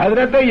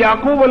 حضرت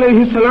یعقوب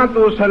علیہ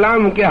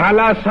السلام کے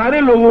حالات سارے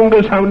لوگوں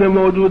کے سامنے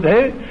موجود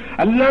ہیں۔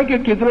 اللہ کے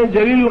کتنے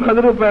جلیل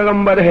قدر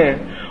پیغمبر ہیں،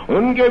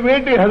 ان کے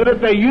بیٹے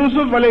حضرت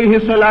یوسف علیہ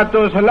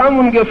السلام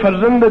ان کے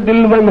فرزند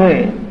دل بند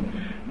ہیں۔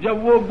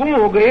 جب وہ گم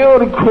ہو گئے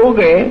اور کھو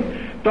گئے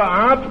تو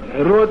آپ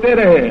روتے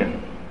رہے،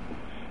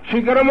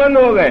 فکر مند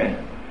ہو گئے،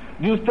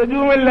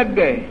 جستجو میں لگ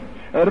گئے،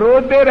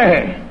 روتے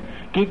رہے۔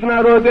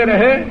 کتنا روتے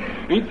رہے؟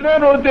 اتنا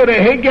روتے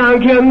رہے کہ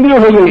آنکھیں اندھی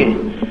ہو گئی۔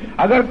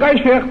 اگر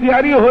کشف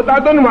اختیاری ہوتا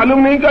تو معلوم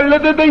نہیں کر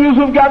لیتے تو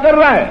یوسف کیا کر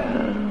رہا ہے؟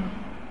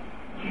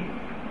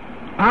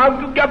 آپ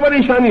کو کیا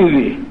پریشانی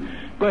ہوئی؟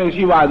 کوئی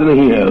ایسی بات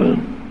نہیں ہے،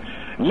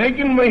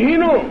 لیکن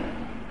مہینوں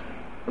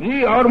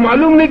جی اور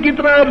معلوم نہیں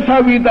کتنا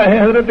عرصہ بیتا ہے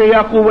حضرت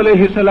یعقوب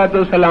علیہ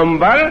السلام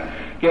پر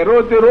کہ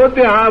روتے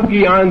روتے آپ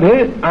کی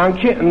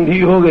آنکھیں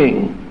اندھی ہو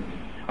گئیں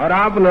اور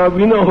آپ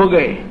نابینا ہو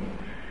گئے۔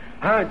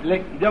 ہاں،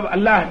 جب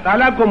اللہ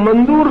تعالیٰ کو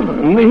منظور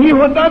نہیں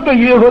ہوتا تو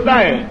یہ ہوتا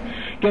ہے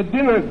کہ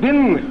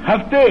دن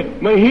ہفتے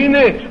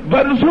مہینے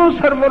برسوں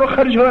سرور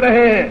خرچ ہو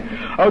رہے ہیں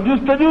اور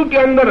جستجو کے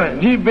اندر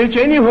جی بے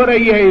چینی ہو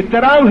رہی ہے،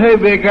 اضطراب ہے،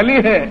 بے کلی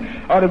ہے،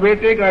 اور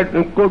بیٹے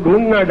کو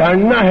ڈھونڈنا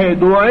ڈھانڈنا ہے،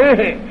 دعائیں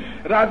ہیں،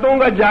 راتوں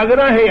کا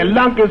جاگنا ہے،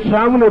 اللہ کے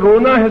سامنے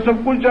رونا ہے،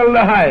 سب کچھ چل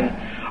رہا ہے۔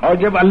 اور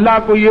جب اللہ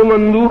کو یہ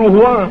منظور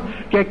ہوا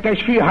کہ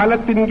کشفی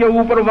حالت ان کے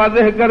اوپر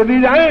واضح کر دی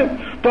جائے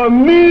تو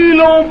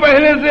میلوں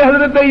پہلے سے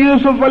حضرت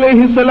یوسف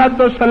علیہ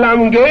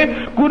السلام کے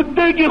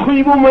کرتے کی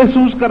خوشبو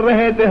محسوس کر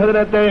رہے تھے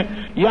حضرت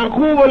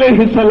یعقوب علیہ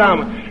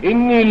السلام۔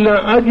 انی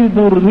لاجد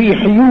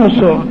الریح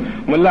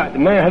یوسف،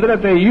 میں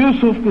حضرت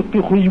یوسف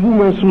کی خوشبو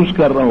محسوس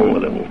کر رہا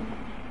ہوں۔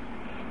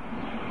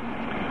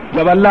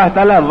 جب اللہ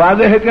تعالیٰ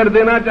واضح کر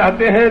دینا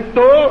چاہتے ہیں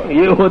تو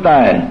یہ ہوتا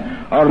ہے،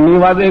 اور نہیں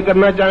واضح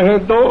کرنا چاہیں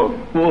تو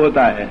وہ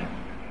ہوتا ہے۔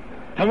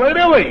 سمجھ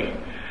رہے بھائی؟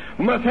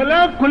 مسئلہ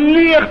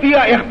کلی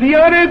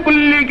اختیار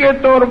کلی کے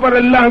طور پر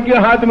اللہ کے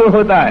ہاتھ میں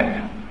ہوتا ہے،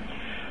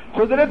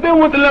 قدرت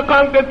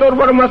مطلقہ کے طور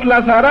پر مسئلہ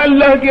سارا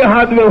اللہ کے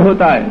ہاتھ میں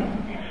ہوتا ہے۔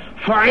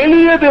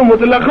 فاعلیت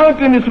مطلقہ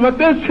کی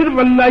نسبتیں صرف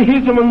اللہ ہی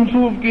سے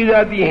منسوب کی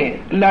جاتی ہیں،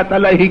 اللہ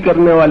تعالیٰ ہی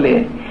کرنے والے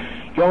ہیں۔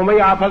 کیوں بھائی؟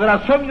 آپ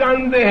حضرات سب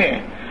جانتے ہیں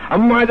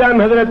اما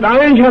جان حضرت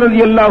عائشہ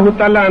رضی اللہ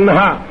تعالیٰ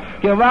عنہا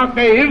کہ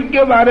واقع عفق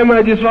کے بارے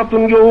میں جس وقت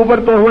ان کے اوپر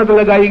تہمت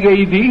لگائی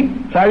گئی تھی،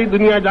 ساری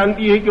دنیا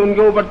جانتی ہے کہ ان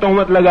کے اوپر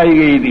تہمت لگائی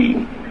گئی تھی،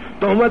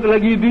 تہمت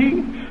لگی تھی،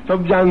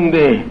 سب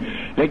جانتے ہیں۔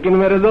 لیکن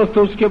میرے دوست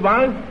اس کے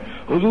بعد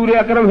حضور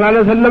اکرم صلی اللہ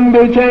علیہ وسلم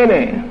بے چین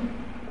ہے،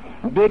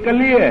 بے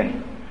کلی ہے،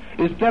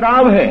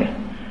 اضطراب ہے،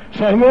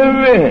 سہمے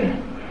ہوئے ہیں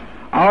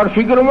اور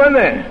فکر مند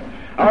ہے،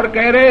 اور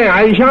کہہ رہے ہیں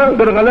عائشہ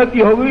اگر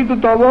غلطی ہو گئی تو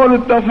توبہ اور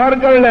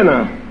استغفار کر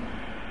لینا،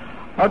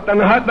 اور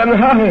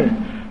تنہا ہے،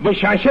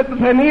 بشاشت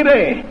سے نہیں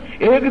رہے،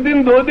 ایک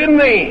دن دو دن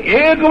نہیں،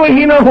 ایک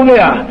مہینہ ہو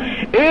گیا۔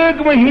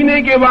 ایک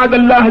مہینے کے بعد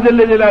اللہ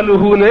جل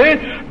جلالہ نے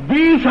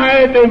 20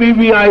 آیتیں بی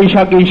بی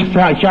عائشہ کی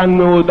شان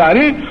میں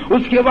اتاری۔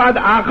 اس کے بعد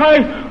آقا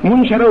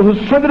منشرح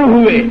الصدر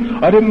ہوئے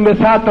اور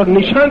انبساط اور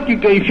نشان کی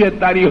کیفیت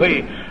طاری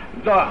ہوئی۔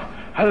 تو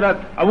حضرت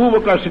ابو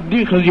بکر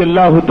صدیق رضی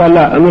اللہ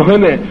تعالیٰ عنہ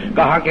نے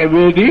کہا کہ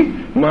بیٹی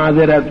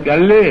معذرت کر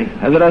لے،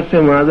 حضرت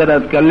سے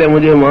معذرت کر لے،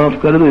 مجھے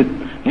معاف کر دے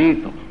جی،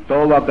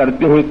 توبہ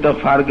کرتی ہوں،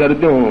 استغفار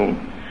کرتی ہوں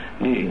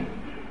جی۔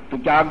 تو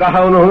کیا کہا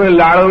انہوں نے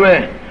لاڑ میں؟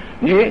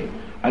 جی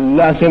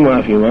اللہ سے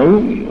معافی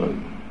مانگوں گی،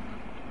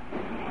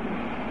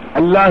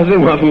 اللہ سے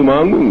معافی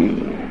مانگوں گی۔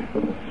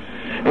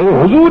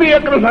 حضور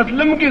اکرم صلی اللہ علیہ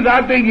وسلم کی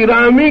ذات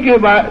گرامی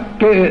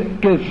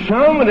کے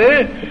سامنے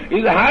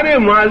اظہار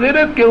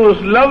معذرت کے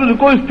اس لفظ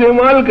کو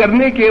استعمال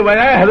کرنے کے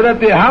بجائے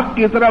حضرت حق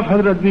کی طرف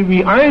حضرت بی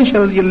بی عائشہ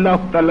رضی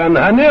اللہ تعالیٰ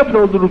عنہا نے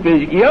اپنا عذر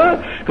پیش کیا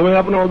کہ میں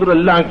اپنا عذر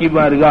اللہ کی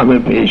بارگاہ میں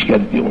پیش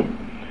کرتی ہوں۔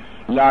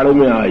 لاڑوں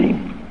میں آئی۔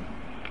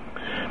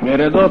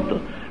 میرے دوست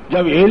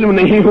جب علم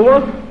نہیں ہوا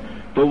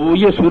تو وہ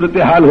یہ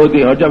صورتحال ہوتی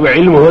ہے، اور جب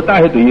علم ہوتا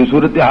ہے تو یہ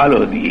صورتحال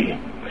ہوتی ہے۔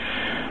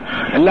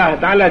 اللہ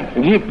تعالیٰ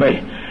جی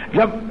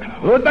جب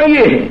ہوتا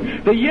یہ ہے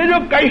تو یہ جو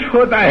کشف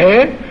ہوتا ہے،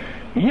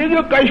 یہ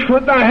جو کشف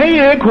ہوتا ہے،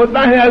 یہ ایک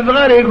ہوتا ہے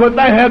اصغر، ایک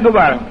ہوتا ہے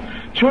اکبر۔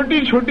 چھوٹی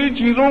چھوٹی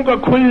چیزوں کا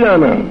کھل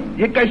جانا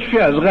یہ کشف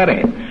اصغر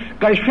ہے۔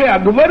 کشف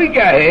اکبر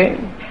کیا ہے؟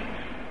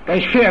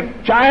 کشف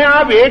چاہے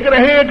آپ 1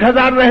 رہے،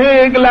 1000 رہے،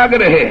 1 لاکھ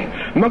رہے،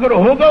 مگر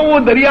ہوگا وہ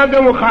دریا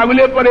کے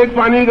مقابلے پر ایک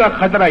پانی کا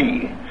خطرہ ہی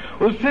ہے،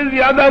 اس سے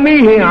زیادہ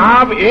نہیں ہے۔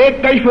 آپ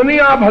 1 کشف نہیں،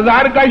 آپ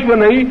 1000 کشف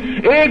نہیں،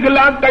 1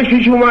 لاکھ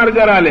کشف شمار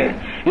کرا لیں،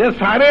 یہ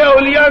سارے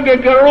اولیاء کے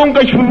کروڑوں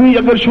کشف بھی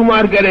اگر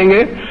شمار کریں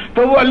گے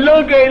تو وہ اللہ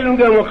کے علم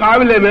کے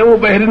مقابلے میں، وہ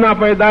بحر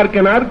ناپائیدار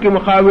کنار کے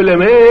مقابلے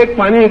میں ایک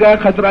پانی کا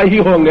خطرہ ہی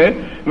ہوں گے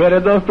میرے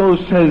دوستو، اس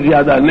سے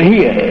زیادہ نہیں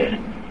ہے۔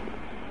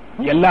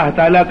 یہ اللہ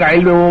تعالیٰ کا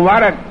علم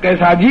مبارک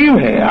کیسا عجیب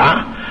ہے،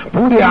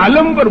 پورے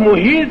عالم پر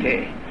محیط ہے۔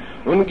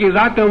 ان کی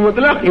ذات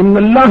مطلق ان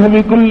اللہ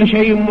بکل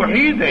شیء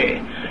محیط ہے،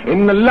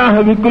 ان اللہ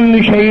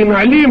بکل شیء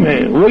علیم ہے،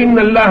 وہ ان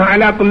اللہ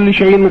علی کل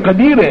شیء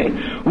قدیر ہے،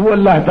 وہ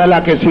اللہ تعالیٰ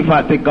کے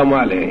صفات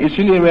کمال ہے۔ اس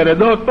لیے میرے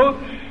دوستو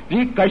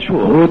جی کشف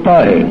ہوتا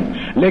ہے،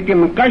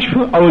 لیکن کشف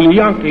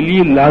اولیاء کے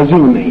لیے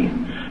لازم نہیں،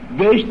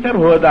 بیشتر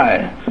ہوتا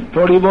ہے۔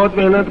 تھوڑی بہت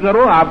محنت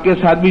کرو، آپ کے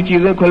ساتھ بھی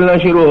چیزیں کھلنا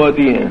شروع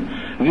ہوتی ہیں،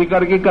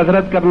 ذکر کی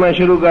کثرت کرنا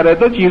شروع کرے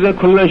تو چیزیں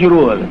کھلنا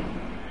شروع ہو جائیں،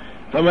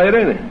 سمجھ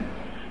رہے نا؟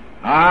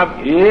 آپ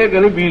ایک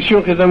 20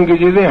 قسم کی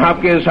چیزیں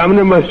آپ کے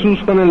سامنے محسوس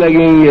ہونے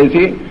لگیں گی،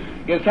 ایسی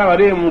کیسا،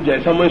 ارے مجھے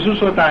ایسا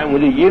محسوس ہوتا ہے،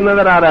 مجھے یہ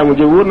نظر آ رہا ہے،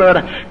 مجھے وہ نظر آ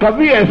رہا ہے۔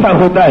 کبھی ایسا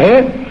ہوتا ہے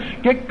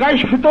کہ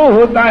کشف تو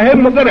ہوتا ہے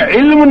مگر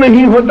علم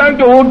نہیں ہوتا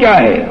کہ وہ کیا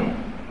ہے۔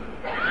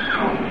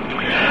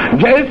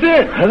 جیسے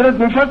حضرت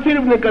مفسر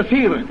ابن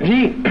کثیر جی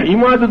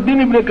عماد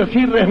الدین ابن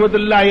کثیر رحمت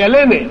اللہ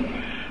علیہ نے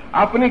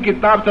اپنی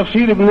کتاب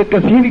تفسیر ابن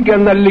کثیر کے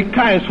اندر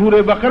لکھا ہے،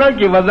 سورہ بقرہ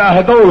کی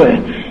وضاحتوں میں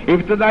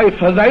ابتدائی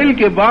فضائل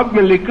کے باب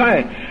میں لکھا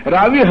ہے،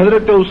 راوی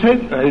حضرت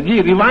اسید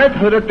جی روایت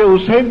حضرت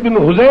اسید بن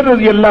حضیر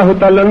رضی اللہ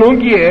تعالیٰ عنہ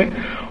کی ہے۔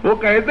 وہ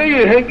کہتے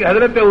یہ ہے کہ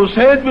حضرت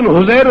اسید بن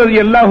حضیر رضی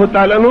اللہ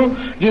تعالیٰ عنہ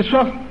جس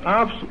وقت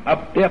آپ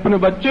اپنے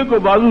بچے کو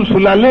بازو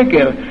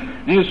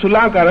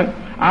سلا کر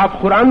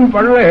آپ قرآن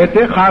پڑھ رہے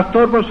تھے، خاص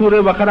طور پر سورہ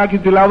بقرہ کی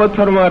تلاوت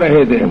فرما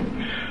رہے تھے،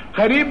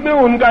 قریب میں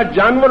ان کا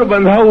جانور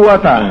بندھا ہوا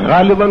تھا،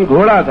 غالباً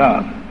گھوڑا تھا،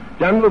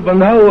 جانور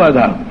بندھا ہوا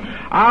تھا۔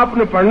 آپ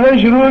نے پڑھنا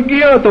شروع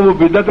کیا تو وہ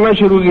بدکنا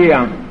شروع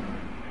کیا،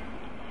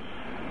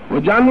 وہ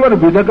جانور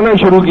بدکنا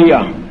شروع کیا،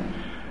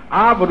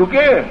 آپ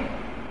رکے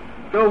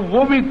تو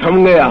وہ بھی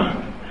تھم گیا،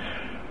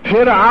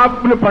 پھر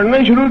آپ نے پڑھنا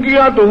شروع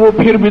کیا تو وہ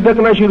پھر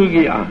بدکنا شروع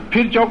کیا،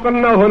 پھر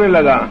چوکنا ہونے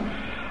لگا،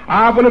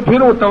 آپ نے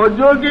پھر وہ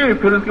توجہ کی،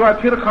 پھر اس کے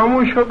بعد پھر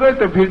خاموش ہو گئے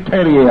تو پھر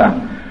ٹھہر گیا،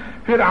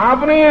 پھر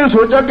آپ نے یہ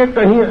سوچا کہ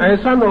کہیں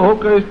ایسا نہ ہو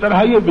کہ اس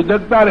طرح یہ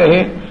بدکتا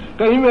رہے،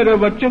 کہیں میرے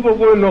بچے کو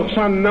کوئی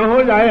نقصان نہ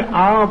ہو جائے،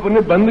 آپ نے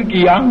بند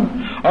کیا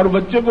اور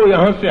بچے کو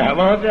یہاں سے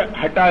وہاں سے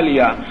ہٹا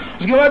لیا۔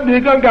 اس کے بعد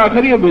دیکھا کہ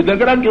آخر یہ بے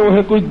دکڑا کیوں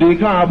ہے، کچھ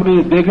دیکھا، آپ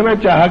نے دیکھنا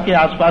چاہا کہ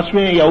آس پاس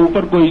میں یا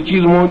اوپر کوئی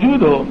چیز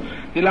موجود ہو،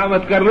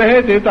 تلاوت کر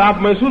رہے تھے تو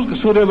آپ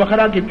محسوس سورہ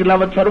بقرہ کی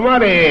تلاوت فرما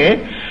رہے ہیں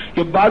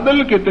کہ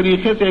بادل کے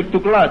طریقے سے ایک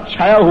ٹکڑا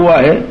چھایا ہوا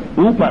ہے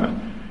اوپر،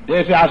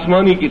 جیسے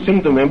آسمانی کی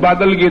سمت میں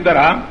بادل کی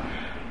طرح،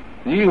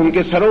 جی ان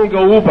کے سروں کے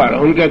اوپر،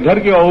 ان کے گھر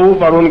کے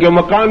اوپر، ان کے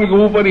مکان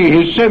کے اوپر ہی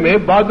حصے میں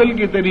بادل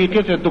کی طریقے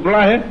سے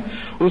ٹکڑا ہے،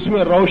 اس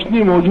میں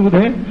روشنی موجود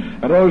ہے،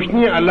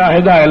 روشنی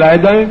علیحدہ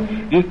علیحدہ ہے،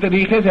 جس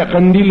طریقے سے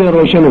قندیلیں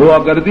روشن ہوا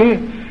کرتی ہیں،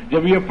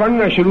 جب یہ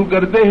پڑھنا شروع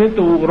کرتے ہیں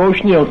تو وہ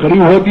روشنیاں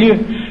قریب ہوتی ہے،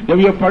 جب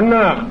یہ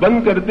پڑھنا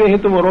بند کرتے ہیں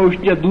تو وہ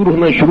روشنیاں دور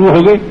ہونا شروع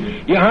ہو گئی،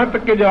 یہاں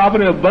تک کہ جب آپ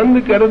نے بند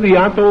کر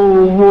دیا تو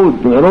وہ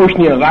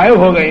روشنیاں غائب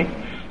ہو گئی۔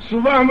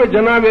 صبح میں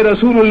جناب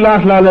رسول اللہ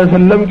صلی اللہ علیہ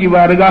وسلم کی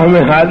بارگاہ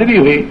میں حاضری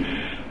ہوئی،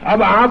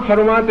 اب آپ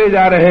فرماتے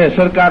جا رہے ہیں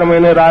سرکار میں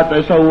نے رات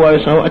ایسا ہوا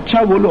ایسا ہوا،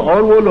 اچھا بولو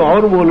اور بولو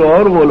اور بولو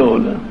اور بولو،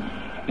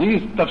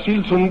 اس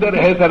تفصیل سنتے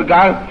رہے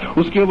سرکار۔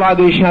 اس کے بعد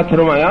ارشاد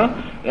فرمایا،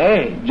 اے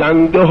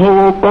جانتے ہو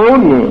وہ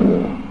کون؟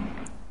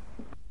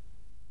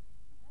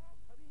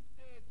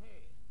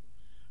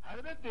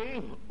 حضرت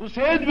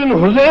اسید بن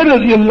حضیر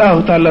رضی اللہ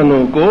تعالیٰ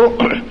عنہ کو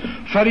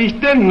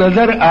فرشتے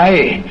نظر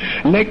آئے،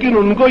 لیکن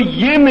ان کو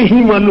یہ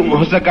نہیں معلوم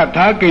ہو سکا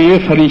تھا کہ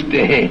یہ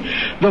فرشتے ہیں۔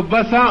 تو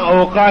بسا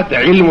اوقات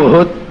علم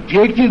ہو،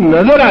 ایک چیز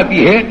نظر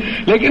آتی ہے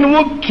لیکن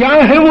وہ کیا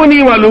ہے وہ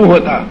نہیں معلوم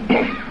ہوتا۔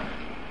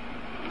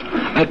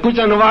 کچھ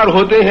انوار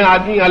ہوتے ہیں،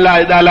 آدمی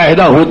علیحدہ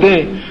علیحدہ ہوتے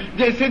ہیں،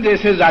 جیسے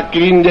جیسے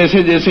ذاکرین،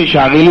 جیسے جیسے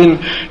شاغلین،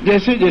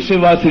 جیسے جیسے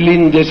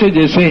واصلین، جیسے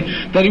جیسے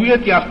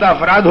تربیت یافتہ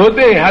افراد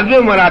ہوتے ہیں،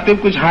 حسب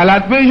مراتب کچھ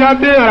حالات پیش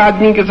آتے ہیں اور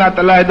آدمی کے ساتھ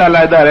علیحدہ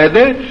علیحدہ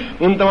رہتے ہیں۔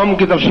 ان تمام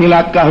کی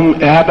تفصیلات کا ہم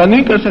احاطہ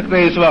نہیں کر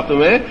سکتے اس وقت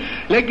میں،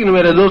 لیکن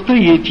میرے دوستو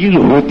یہ چیز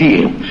ہوتی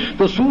ہے۔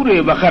 تو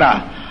سورہ بقرہ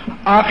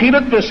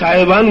آخرت میں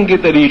سائبان کے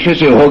طریقے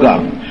سے ہوگا،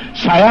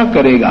 سایہ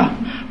کرے گا،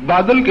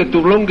 بادل کے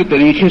ٹکڑوں کے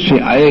طریقے سے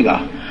آئے گا،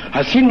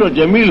 حسین و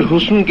جمیل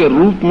حسن کے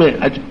روپ میں،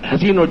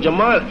 حسین و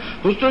جمال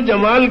حسن و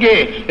جمال کے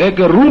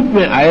ایک روپ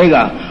میں آئے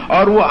گا،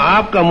 اور وہ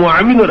آپ کا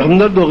معاون اور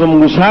ہمدرد و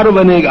غمگسار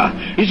بنے گا۔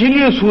 اسی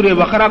لیے سورہ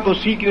بقرہ کو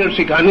سیکھنے اور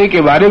سکھانے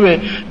کے بارے میں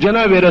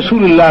جناب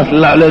رسول اللہ صلی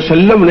اللہ علیہ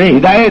وسلم نے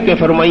ہدایتیں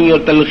فرمائی اور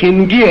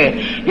تلقین کی ہے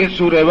کہ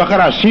سورہ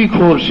بقرہ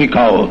سیکھو اور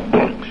سکھاؤ۔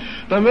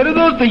 تو میرے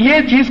دوست یہ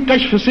چیز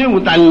کشف سے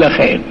متعلق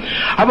ہے۔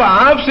 اب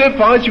آپ سے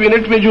 5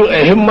 منٹ میں جو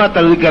اہم بات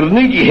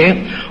کرنے کی ہے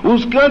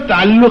اس کا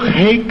تعلق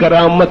ہے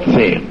کرامت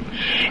سے۔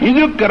 یہ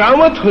جو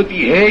کرامت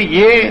ہوتی ہے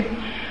یہ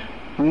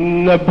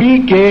نبی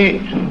کے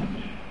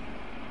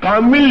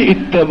کامل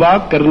اتباع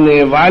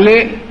کرنے والے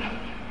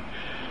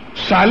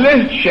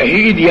صالح،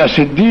 شہید یا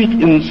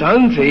صدیق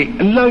انسان سے،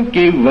 اللہ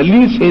کے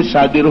ولی سے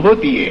صادر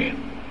ہوتی ہے۔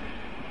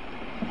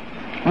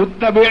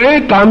 متبع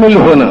کامل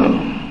ہونا،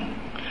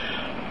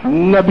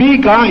 نبی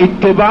کا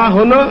اتباع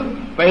ہونا،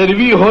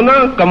 پیروی ہونا،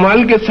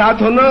 کمال کے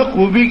ساتھ ہونا،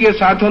 خوبی کے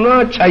ساتھ ہونا،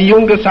 اچھائیوں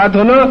کے ساتھ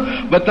ہونا،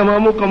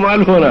 بتمام و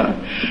کمال ہونا،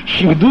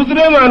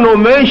 دوسرے معنوں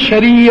میں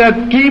شریعت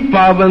کی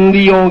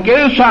پابندیوں کے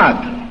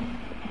ساتھ،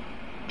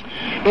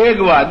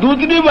 ایک بات۔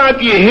 دوسری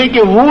بات یہ ہے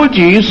کہ وہ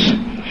چیز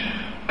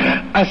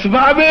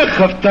اسباب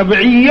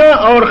طبعیہ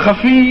اور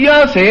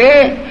خفیہ سے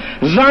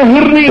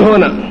ظاہر نہیں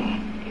ہونا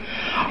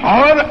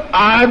اور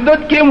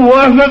عادت کے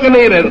موافق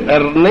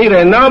نہیں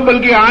رہنا،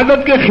 بلکہ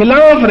عادت کے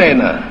خلاف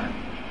رہنا،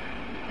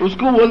 اس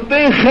کو بولتے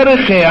ہیں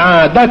خرق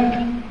عادت۔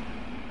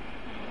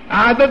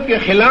 عادت کے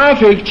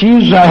خلاف ایک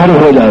چیز ظاہر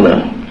ہو جانا،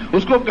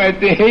 اس کو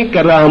کہتے ہیں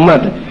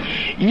کرامت۔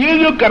 یہ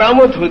جو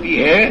کرامت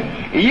ہوتی ہے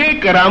یہ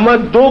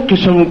کرامت 2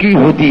 قسم کی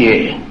ہوتی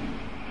ہے،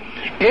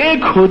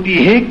 ایک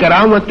ہوتی ہے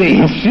کرامت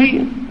حسی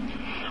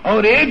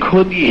اور ایک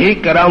ہوتی ہے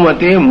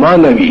کرامت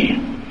معنوی۔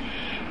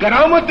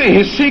 کرامت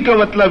حسی کا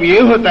مطلب یہ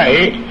ہوتا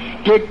ہے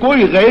کہ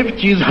کوئی غیب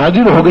چیز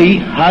حاضر ہو گئی،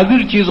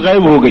 حاضر چیز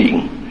غائب ہو گئی،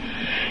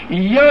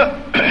 یا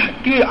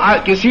کہ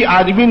کسی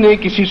آدمی نے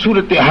کسی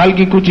صورتحال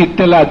کی کچھ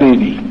اطلاع دے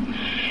دی،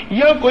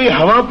 یا کوئی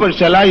ہوا پر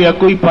چلا یا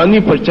کوئی پانی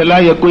پر چلا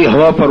یا کوئی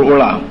ہوا پر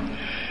اڑا،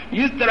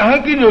 اس طرح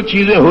کی جو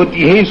چیزیں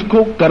ہوتی ہیں اس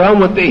کو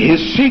کرامت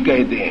حسی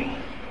کہتے ہیں۔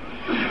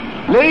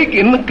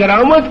 لیکن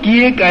کرامت کی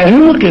ایک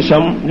اہم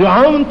قسم جو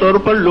عام طور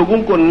پر لوگوں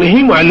کو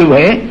نہیں معلوم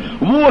ہے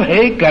وہ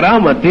ہے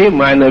کرامت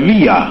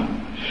معنویہ۔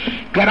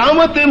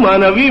 کرامت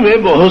معنوی میں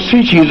بہت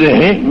سی چیزیں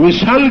ہیں۔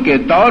 مثال کے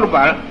طور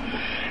پر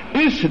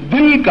اس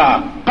دل کا،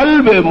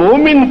 قلب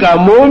مومن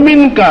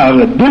کا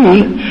دل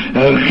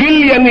غل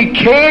یعنی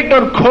کھیٹ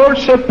اور کھوٹ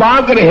سے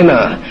پاک رہنا،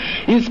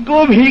 اس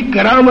کو بھی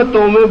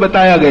کرامتوں میں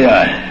بتایا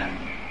گیا ہے۔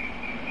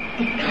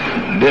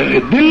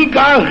 دل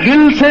کا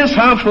غل سے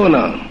صاف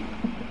ہونا،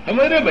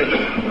 ہمارے بھائی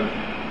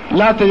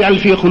لا تجعل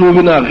فی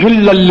قلوبنا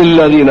غلا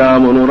للذین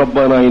آمنوا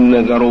ربنا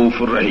انک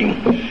رؤوف رحیم.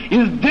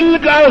 اس دل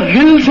کا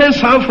غل سے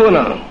صاف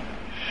ہونا.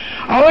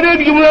 اور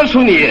ایک جملہ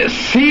سنیے،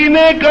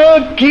 سینے کا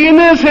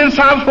کینے سے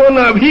صاف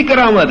ہونا بھی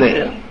کرامت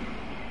ہے.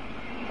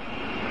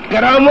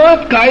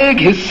 کرامات کا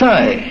ایک حصہ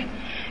ہے،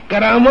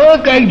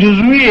 کرامات کا ایک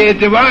جزوی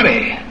اعتبار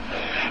ہے.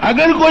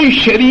 اگر کوئی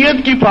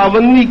شریعت کی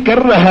پابندی کر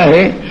رہا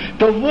ہے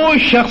تو وہ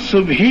شخص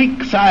بھی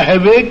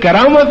صاحب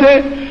کرامت ہے.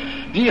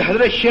 جی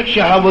حضرت شیخ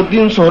شہاب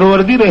الدین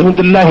سہروردی رحمۃ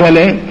اللہ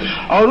علیہ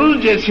اور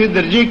اس جیسے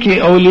درجے کے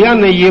اولیاء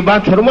نے یہ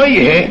بات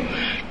فرمائی ہے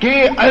کہ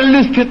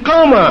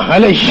الاستقامہ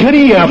علی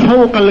الشریعہ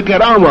فوق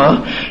الکرامہ،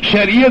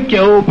 شریعت کے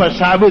اوپر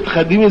ثابت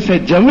قدمی سے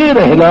جمے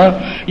رہنا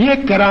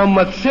یہ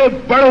کرامت سے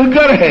بڑھ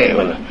کر ہے،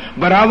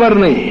 برابر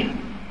نہیں ہے.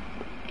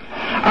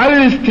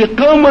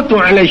 الاستقامت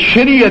علی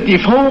الشریعۃ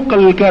فوق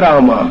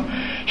الکرامہ،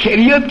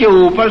 شریعت کے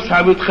اوپر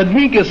ثابت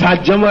قدمی کے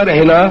ساتھ جمع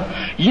رہنا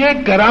یہ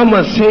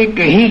کرامت سے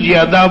کہیں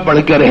زیادہ بڑھ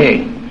کر ہے.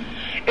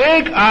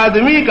 ایک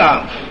آدمی کا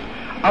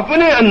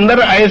اپنے اندر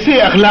ایسے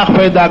اخلاق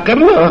پیدا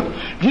کرنا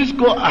جس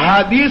کو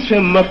احادیث میں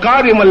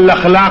مکارم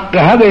الاخلاق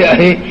کہا گیا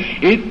ہے.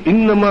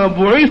 انما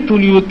بعثت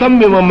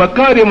لیتمم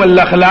مکارم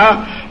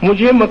الاخلاق،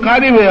 مجھے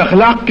مکارم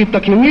اخلاق کی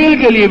تکمیل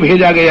کے لیے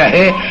بھیجا گیا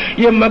ہے.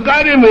 یہ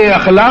مکارم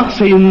اخلاق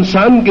سے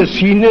انسان کے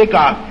سینے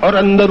کا اور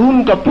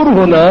اندرون کا پر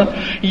ہونا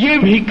یہ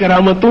بھی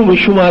کرامتوں میں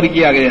شمار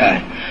کیا گیا ہے.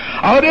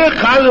 اور ایک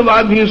خاص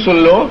بات بھی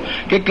سن لو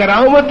کہ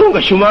کرامتوں کا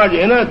شمار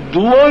جو ہے نا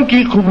دعا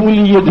کی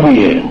قبولیت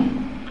بھی ہے.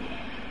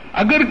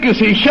 اگر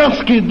کسی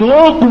شخص کی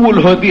دعا قبول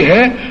ہوتی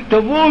ہے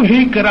تو وہ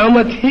بھی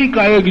کرامت ہی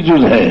کا ایک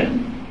جز ہے.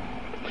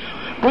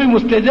 کوئی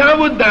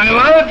مستجاب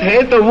الدعوات ہے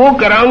تو وہ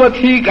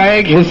کرامت ہی کا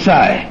ایک حصہ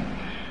ہے.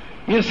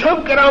 یہ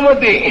سب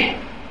کرامتیں ہیں.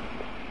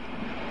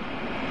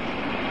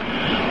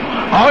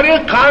 اور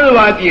ایک خاص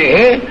بات یہ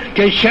ہے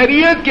کہ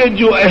شریعت کے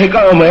جو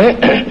احکام ہیں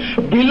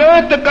بلا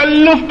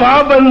تکلف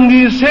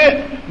پابندی سے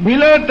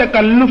بلا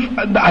تکلف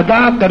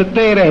ادا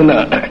کرتے رہنا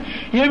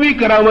یہ بھی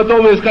کرامتوں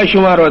میں اس کا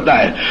شمار ہوتا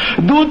ہے.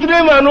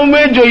 دوسرے معنوں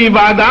میں جو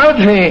عبادات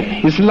ہیں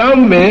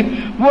اسلام میں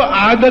وہ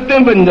عادتیں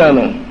بن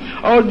جانا،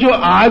 اور جو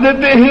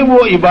عادتیں ہیں وہ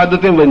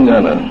عبادتیں بن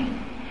جانا.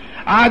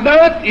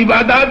 عادات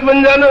عبادات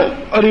بن جانا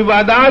اور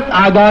عبادات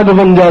عادات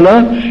بن جانا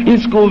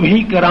اس کو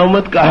بھی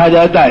کرامت کہا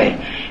جاتا ہے.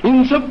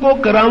 ان سب کو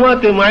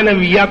کرامات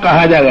معنویہ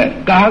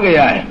کہا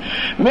گیا ہے.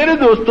 میرے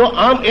دوستو،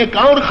 ایک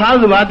اور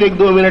خاص بات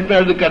 1-2 منٹ میں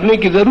عرض کرنے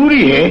کی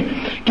ضروری ہے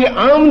کہ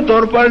عام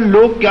طور پر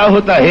لوگ کیا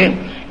ہوتا ہے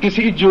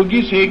کسی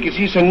جوگی سے،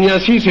 کسی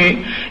سنیاسی سے،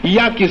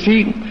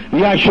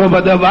 یا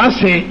شعبدہباز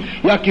سے،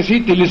 یا کسی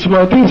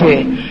تلسماتی سے،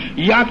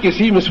 یا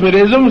کسی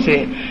مسمرزم سے،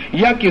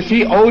 یا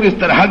کسی اور اس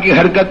طرح کی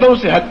حرکتوں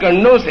سے، ہتھ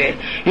کنڈوں سے،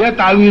 یا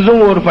تعویذوں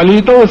اور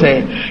فلیتوں سے،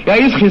 یا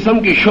اس قسم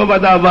کی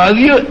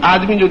شعبدہبازی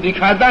آدمی جو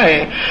دکھاتا ہے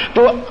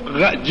تو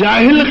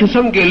جاہل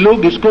قسم کے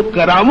لوگ اس کو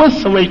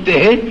کرامت سمجھتے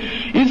ہیں.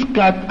 اس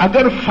کا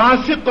اگر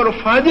فاسق اور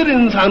فاجر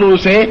انسانوں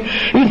سے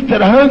اس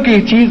طرح کی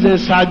چیزیں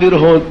صادر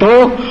ہوں تو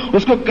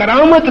اس کو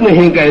کرامت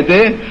نہیں کہتے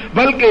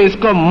بلکہ اس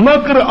کو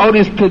مکر اور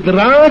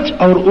استدراج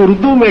اور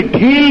اردو میں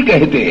ڈھیل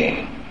کہتے ہیں.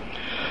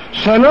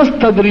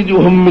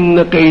 سنستدرجهم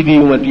من کید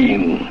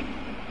متین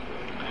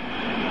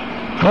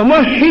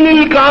فمہل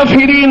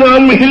الکافرین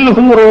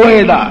امہلہم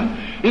رویدا.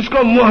 اس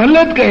کو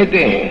مہلت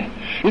کہتے ہیں،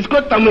 اس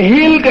کو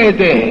تمہیل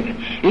کہتے ہیں،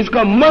 اس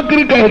کو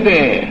مکر کہتے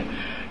ہیں.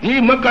 جی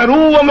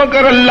مکروا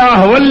ومکر اللہ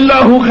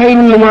واللہ خیر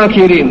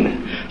الماکرین.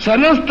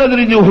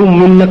 سنستدرجهم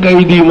من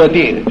کید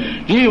متین.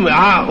 جی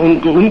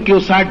ان کے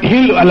ساتھ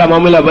ڈھیل والا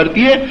معاملہ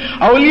برتی ہے.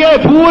 اولیاء،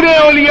 پورے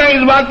اولیاء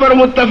اس بات پر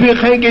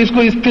متفق ہیں کہ اس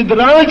کو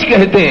استدراج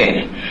کہتے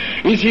ہیں.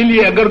 اسی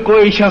لیے اگر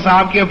کوئی شخص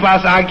آپ کے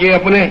پاس آ کے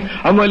اپنے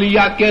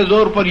عملیات کے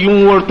زور پر یوں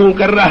اور توں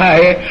کر رہا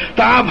ہے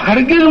تو آپ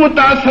ہرگز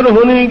متاثر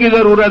ہونے کی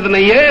ضرورت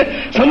نہیں ہے.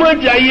 سمجھ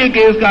جائیے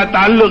کہ اس کا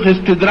تعلق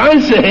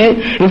استدراج سے ہے،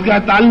 اس کا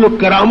تعلق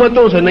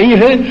کرامتوں سے نہیں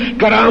ہے.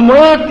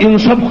 کرامات ان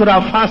سب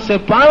خرافات سے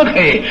پاک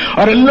ہے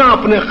اور اللہ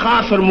اپنے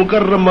خاص اور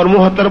مکرم اور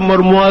محترم اور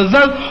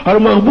معزز اور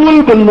مقبول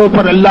بندوں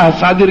پر اللہ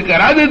صادر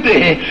کرا دیتے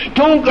ہیں.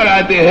 کیوں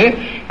کراتے ہیں؟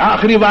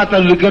 آخری بات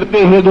عرض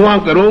کرتے ہوئے دعا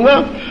کروں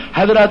گا.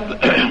 حضرت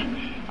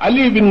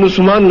علی بن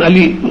عثمان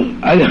علی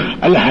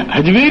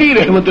الحجویری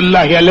رحمۃ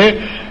اللہ علیہ،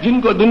 جن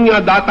کو دنیا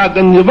داتا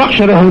گنج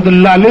بخش رحمۃ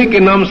اللہ علیہ کے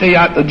نام سے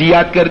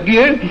یاد کرتی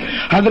ہے،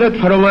 حضرت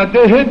فرماتے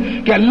ہیں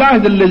کہ اللہ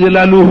جل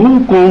جلالہ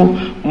کو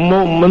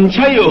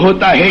منشا یہ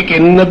ہوتا ہے کہ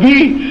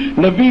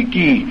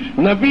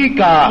نبی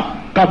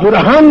کا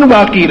برہان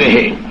باقی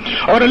رہے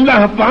اور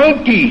اللہ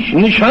پاک کی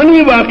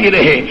نشانی باقی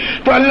رہے.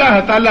 تو اللہ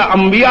تعالیٰ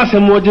انبیاء سے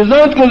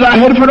معجزات کو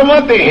ظاہر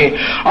فرماتے ہیں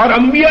اور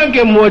انبیاء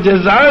کے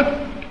معجزات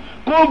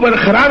کو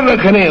برقرار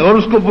رکھنے اور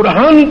اس کو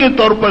برہان کے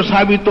طور پر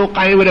ثابت و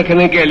قائم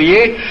رکھنے کے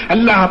لیے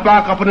اللہ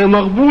پاک اپنے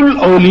مقبول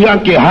اولیاء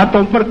کے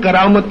ہاتھوں پر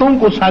کرامتوں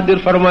کو صادر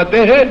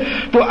فرماتے ہیں.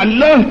 تو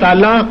اللہ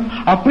تعالیٰ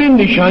اپنی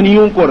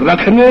نشانیوں کو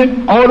رکھنے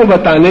اور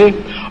بتانے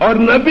اور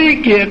نبی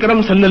کے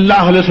اکرم صلی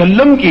اللہ علیہ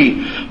وسلم کی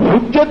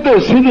حجت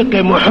صدق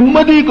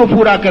محمدی کو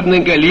پورا کرنے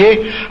کے لیے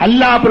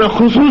اللہ اپنا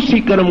خصوصی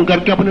کرم کر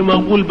کے اپنے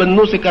مقبول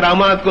بندوں سے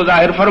کرامات کو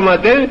ظاہر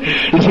فرماتے ہیں.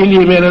 اسی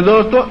لیے میرے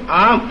دوستو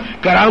آپ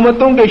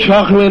کرامتوں کے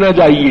شوق میں نہ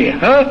جائیے.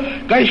 ہاں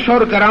کشف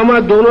اور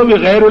کرامات دونوں بھی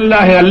غیر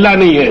اللہ ہے, اللہ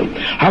نہیں ہے.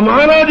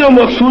 ہمارا جو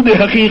مقصود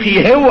حقیقی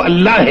ہے وہ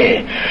اللہ ہے.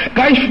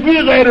 کشف بھی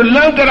غیر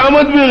اللہ,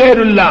 کرامت بھی غیر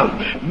اللہ.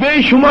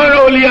 بے شمار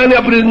اولیاء نے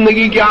اپنی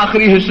زندگی کے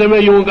آخری حصے میں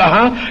یوں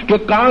کہا کہ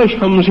کاش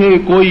ہم سے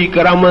کوئی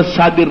کرامت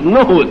صادر نہ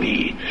ہوتی.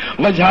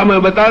 وجہ میں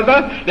بتاتا,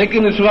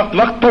 لیکن اس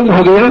وقت تنگ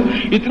ہو گیا.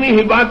 اتنی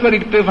ہی بات پر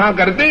اکتفا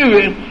کرتے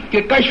ہوئے کہ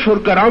کشف اور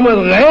کرامت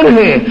غیر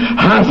ہے,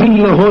 حاصل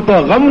نہ ہو تو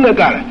غم نہ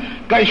کر.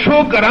 کشف و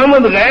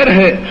کرامت غیر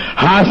ہے,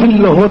 حاصل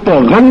نہ ہو تو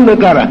غم نہ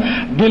کر.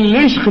 دل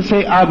عشق سے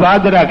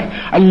آباد رکھ,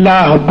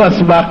 اللہ بس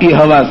باقی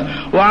حواس.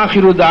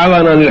 وآخر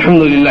دعوانا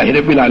الحمدللہ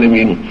رب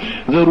العالمین.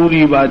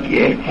 ضروری بات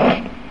یہ ہے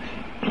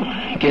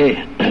کہ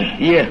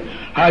یہ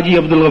حاجی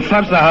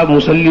عبدالغفار صاحب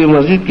مصلی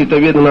مسجد کی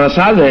طبیعت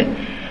ناساز ہے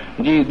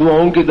جی.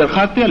 دعاؤں کی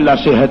درخواست ہے, اللہ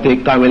صحت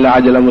کاملہ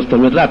عاجلہ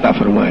مستمرہ عطا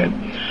فرمائے.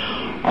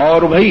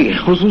 اور بھائی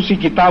خصوصی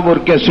کتاب اور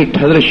کیسٹ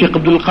حضرت شیخ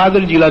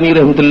عبدالقادر جیلانی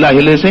رحمۃ اللہ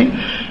علیہ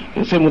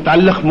سے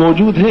متعلق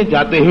موجود ہے,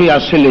 جاتے ہوئے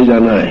آج سے لے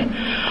جانا ہے.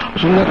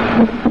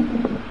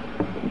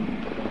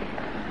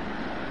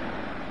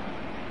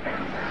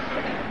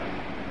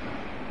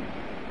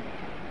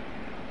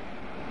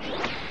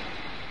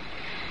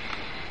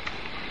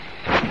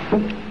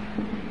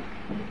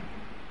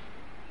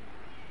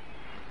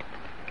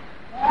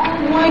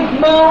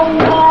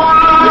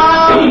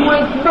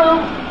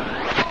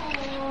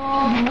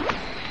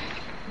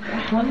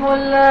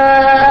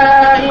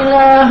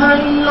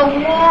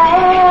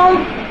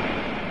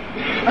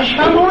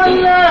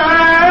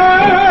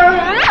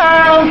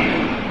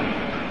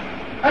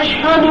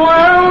 أشهد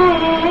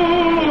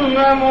أن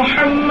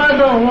محمد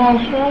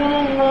رسول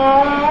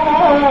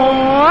الله.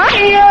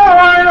 حي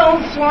على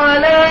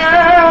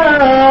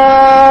الصلاة,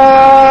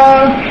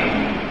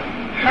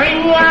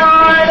 حي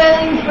على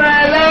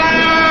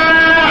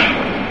الفلاح,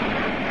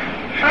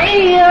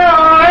 حي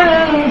على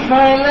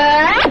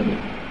الفلاح.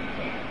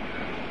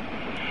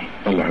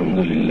 الحمد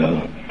لله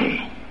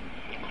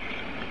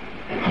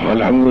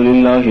الحمد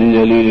لله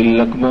الجليل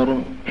الأكبر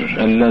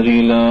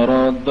الذي لا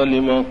راد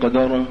لما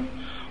قدر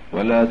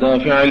ولا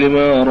دافع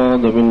لما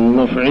أراد من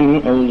نفع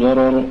أو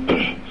ضرر.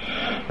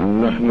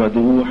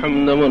 نحمده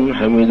حمد من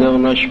حمد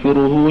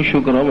ونشكره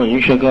شكر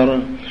من شكر.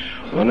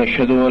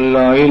 ونشهد أن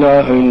لا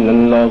إله إلا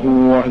الله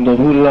وحده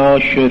لا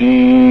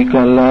شريك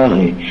له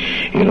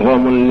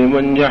إرغاما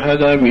لمن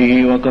جحد به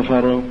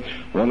وكفر.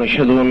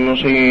 ونشهد أن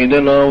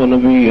سيدنا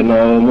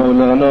ونبينا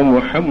ومولانا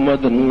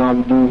محمدا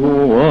عبده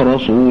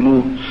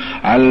ورسوله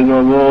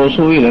المبعوث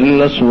إلى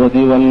الأسود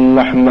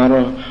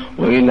والأحمر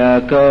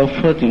وإلى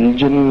كافة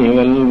الجن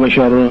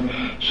والبشر,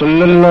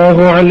 صلى الله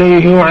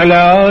عليه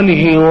وعلى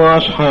آله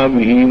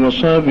وأصحابه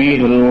مصابيح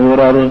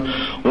الغرر,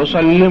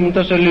 وسلم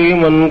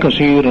تسليما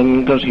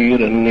كثيرا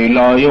كثيرا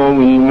إلى يوم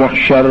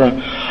المحشر.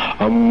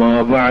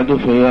 أما بعد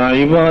فيا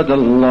عباد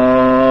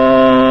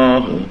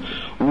الله,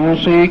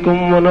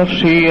 أوصيكم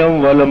ونفسي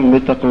أولا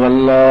بتقوى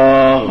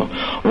الله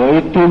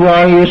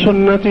واتباع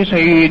سنة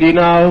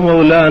سيدنا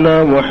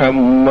ومولانا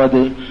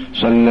محمد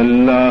صلى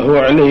الله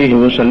عليه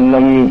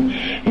وسلم.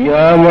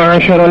 يا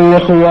معشر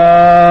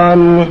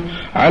الإخوان,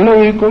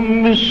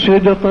 عليكم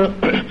بالصدق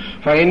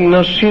فإن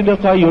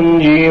الصدق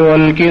ينجي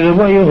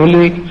والكذب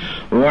يهلك.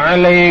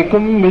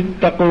 وعليكم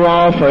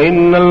بالتقوى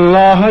فإن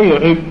الله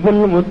يحب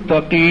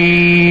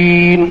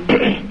المتقين.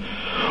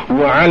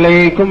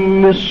 وعليكم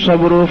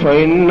بالصبر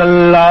فإن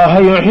الله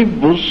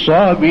يحب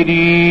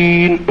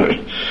الصابرين.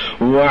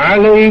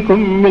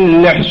 وعليكم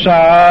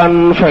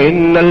بالإحسان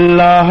فإن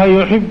الله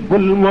يحب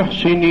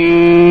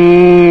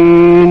المحسنين.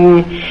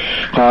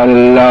 قال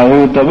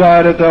الله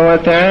تبارك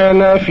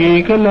وتعالى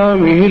في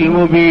كلامه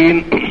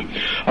المبين.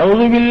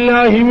 أعوذ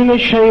بالله من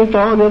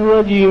الشيطان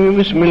الرجيم.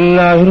 بسم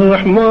الله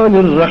الرحمن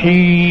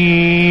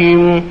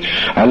الرحيم.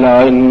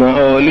 ألا إن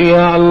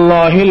أولياء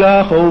الله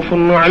لا خوف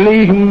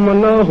عليهم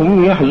ولا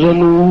هم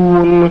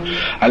يحزنون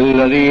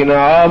الذين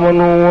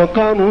آمنوا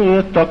وكانوا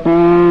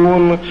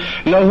يتقون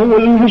لهم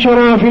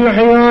البشرى في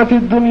الحياة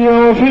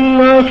الدنيا وفي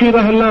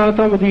الآخرة لا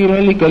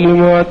تبديل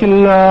لكلمات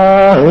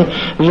الله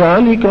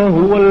ذلك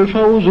هو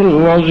الفوز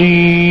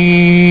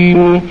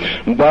العظيم.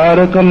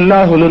 بارك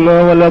الله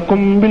لنا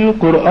ولكم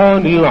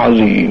بالقرآن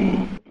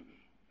العظيم.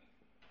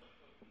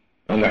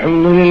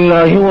 الحمد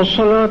لله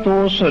والصلاة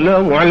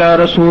والسلام على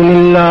رسول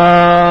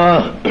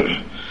الله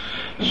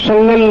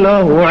صلى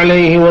الله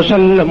عليه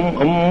وسلم.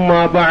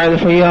 أما بعد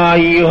فيا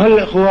أيها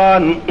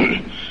الإخوان,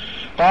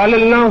 قال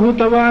الله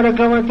تبارك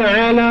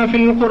وتعالى في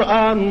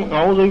القرآن.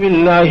 أعوذ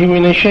بالله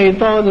من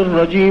الشيطان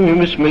الرجيم.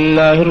 بسم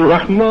الله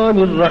الرحمن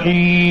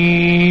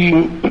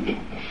الرحيم.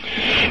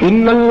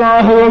 إن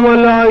الله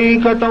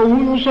وملائكته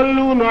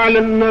يصلون على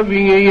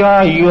النبي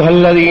يا أيها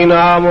الذين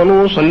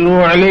آمنوا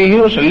صلوا عليه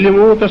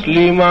وسلموا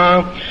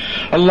تسليما.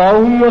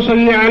 اللهم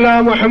صل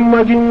على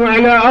محمد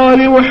وعلى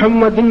آل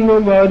محمد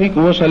وبارك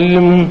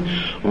وسلم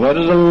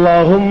وارض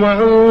اللهم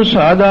عن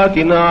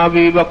ساداتنا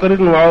أبي بكر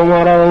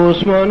وعمر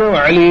وعثمان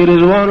وعلي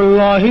رضوان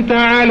الله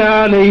تعالى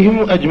عليهم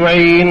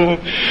أجمعين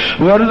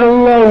وارض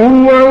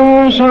اللهم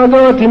عن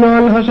ساداتنا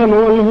الحسن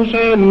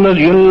والحسين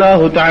رضي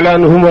الله تعالى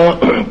عنهما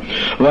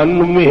وعن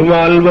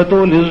أمهما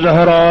البتول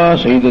الزهراء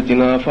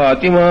سيدتنا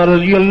فاطمة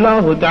رضي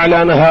الله تعالى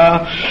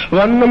عنها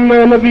وعن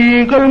أم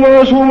نبيك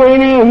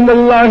المعصومين عند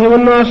الله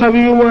والناس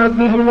بما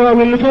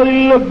الحمام الفضل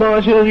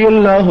العباس رضي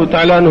الله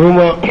تعالى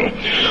عنهما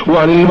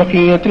وعن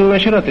البقية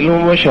العشرة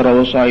المبشرة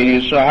وصائر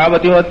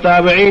الصحابة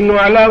والتابعين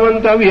وعلى من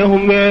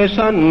تبعهم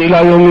بإحسان إلى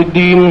يوم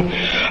الدين.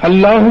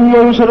 اللهم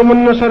انصر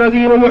من نصر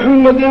دين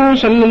محمد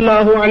صلى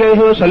الله عليه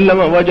وسلم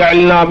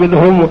واجعلنا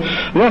منهم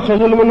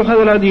وخذل من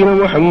خذل دين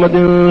محمد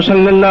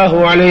صلى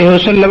الله عليه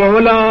وسلم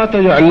ولا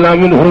تجعلنا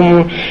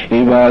منهم.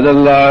 عباد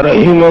الله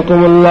رحمكم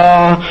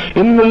الله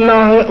إن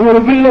الله يأمر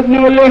بالعدل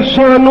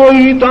والإحسان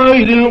وإيتاء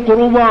ذي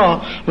القربى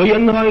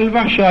وينهى عن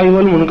الفحشاء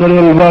والمنكر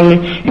والبغي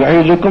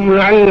يعظكم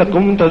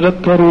لعلكم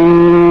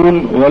تذكرون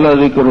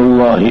ولذكر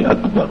الله أكبر.